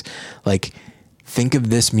things, like think of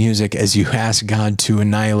this music as you ask God to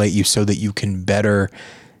annihilate you so that you can better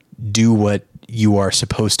do what you are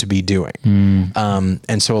supposed to be doing.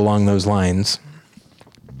 And so along those lines,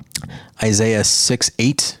 Isaiah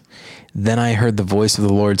 6:8, then I heard the voice of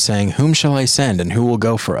the Lord saying, whom shall I send, and who will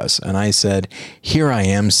go for us? And I said, here I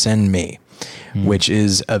am, send me, which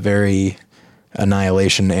is a very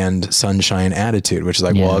Annihilation and Sunshine attitude, which is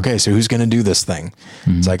like, well, okay, so who's going to do this thing?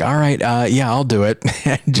 It's like, all right, yeah, I'll do it.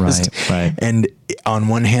 And on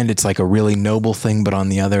one hand, it's like a really noble thing, but on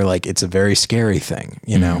the other, like it's a very scary thing,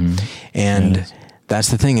 you know? And that's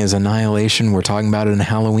the thing is Annihilation. We're talking about it in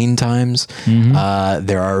Halloween times.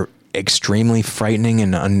 There are extremely frightening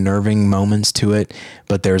and unnerving moments to it,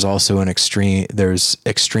 but there's also there's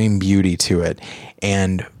extreme beauty to it.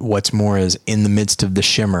 And what's more is, in the midst of the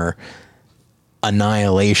shimmer,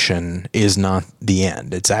 annihilation is not the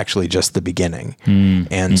end. It's actually just the beginning.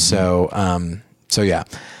 And so yeah,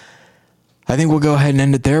 I think we'll go ahead and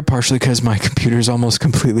end it there, partially because my computer's almost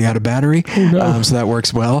completely out of battery. So that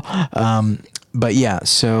works well. But yeah,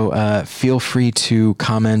 so feel free to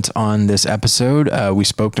comment on this episode. We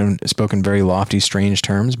spoke in very lofty, strange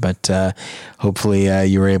terms, but hopefully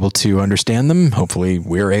you were able to understand them. Hopefully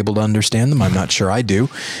we're able to understand them. I'm not sure I do,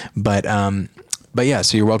 but yeah,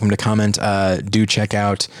 so you're welcome to comment. Do check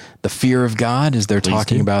out The Fear of God, as they're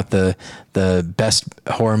talking about the best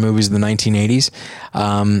horror movies of the 1980s.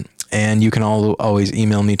 And you can always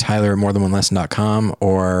email me, Tyler at morethanonelesson.com,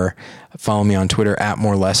 or follow me on Twitter at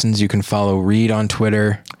More Lessons. You can follow Reed on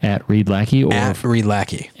Twitter at Reed Lackey, or at Reed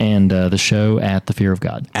Lackey, and the show at The Fear of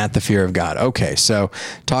God. At The Fear of God. Okay, so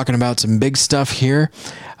talking about some big stuff here.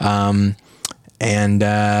 And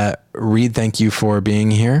Reed, thank you for being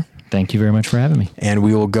here. Thank you very much for having me. And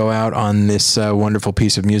we will go out on this wonderful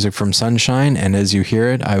piece of music from Sunshine. And as you hear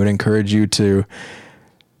it, I would encourage you to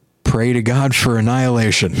pray to God for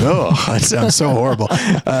annihilation. Oh, that sounds so horrible.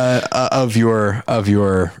 Of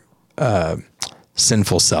your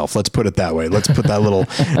sinful self. Let's put it that way. Let's put that little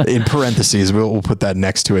in parentheses. We'll put that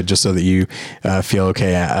next to it just so that you feel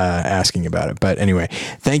okay asking about it. But anyway,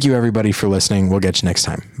 thank you everybody for listening. We'll get you next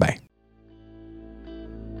time. Bye.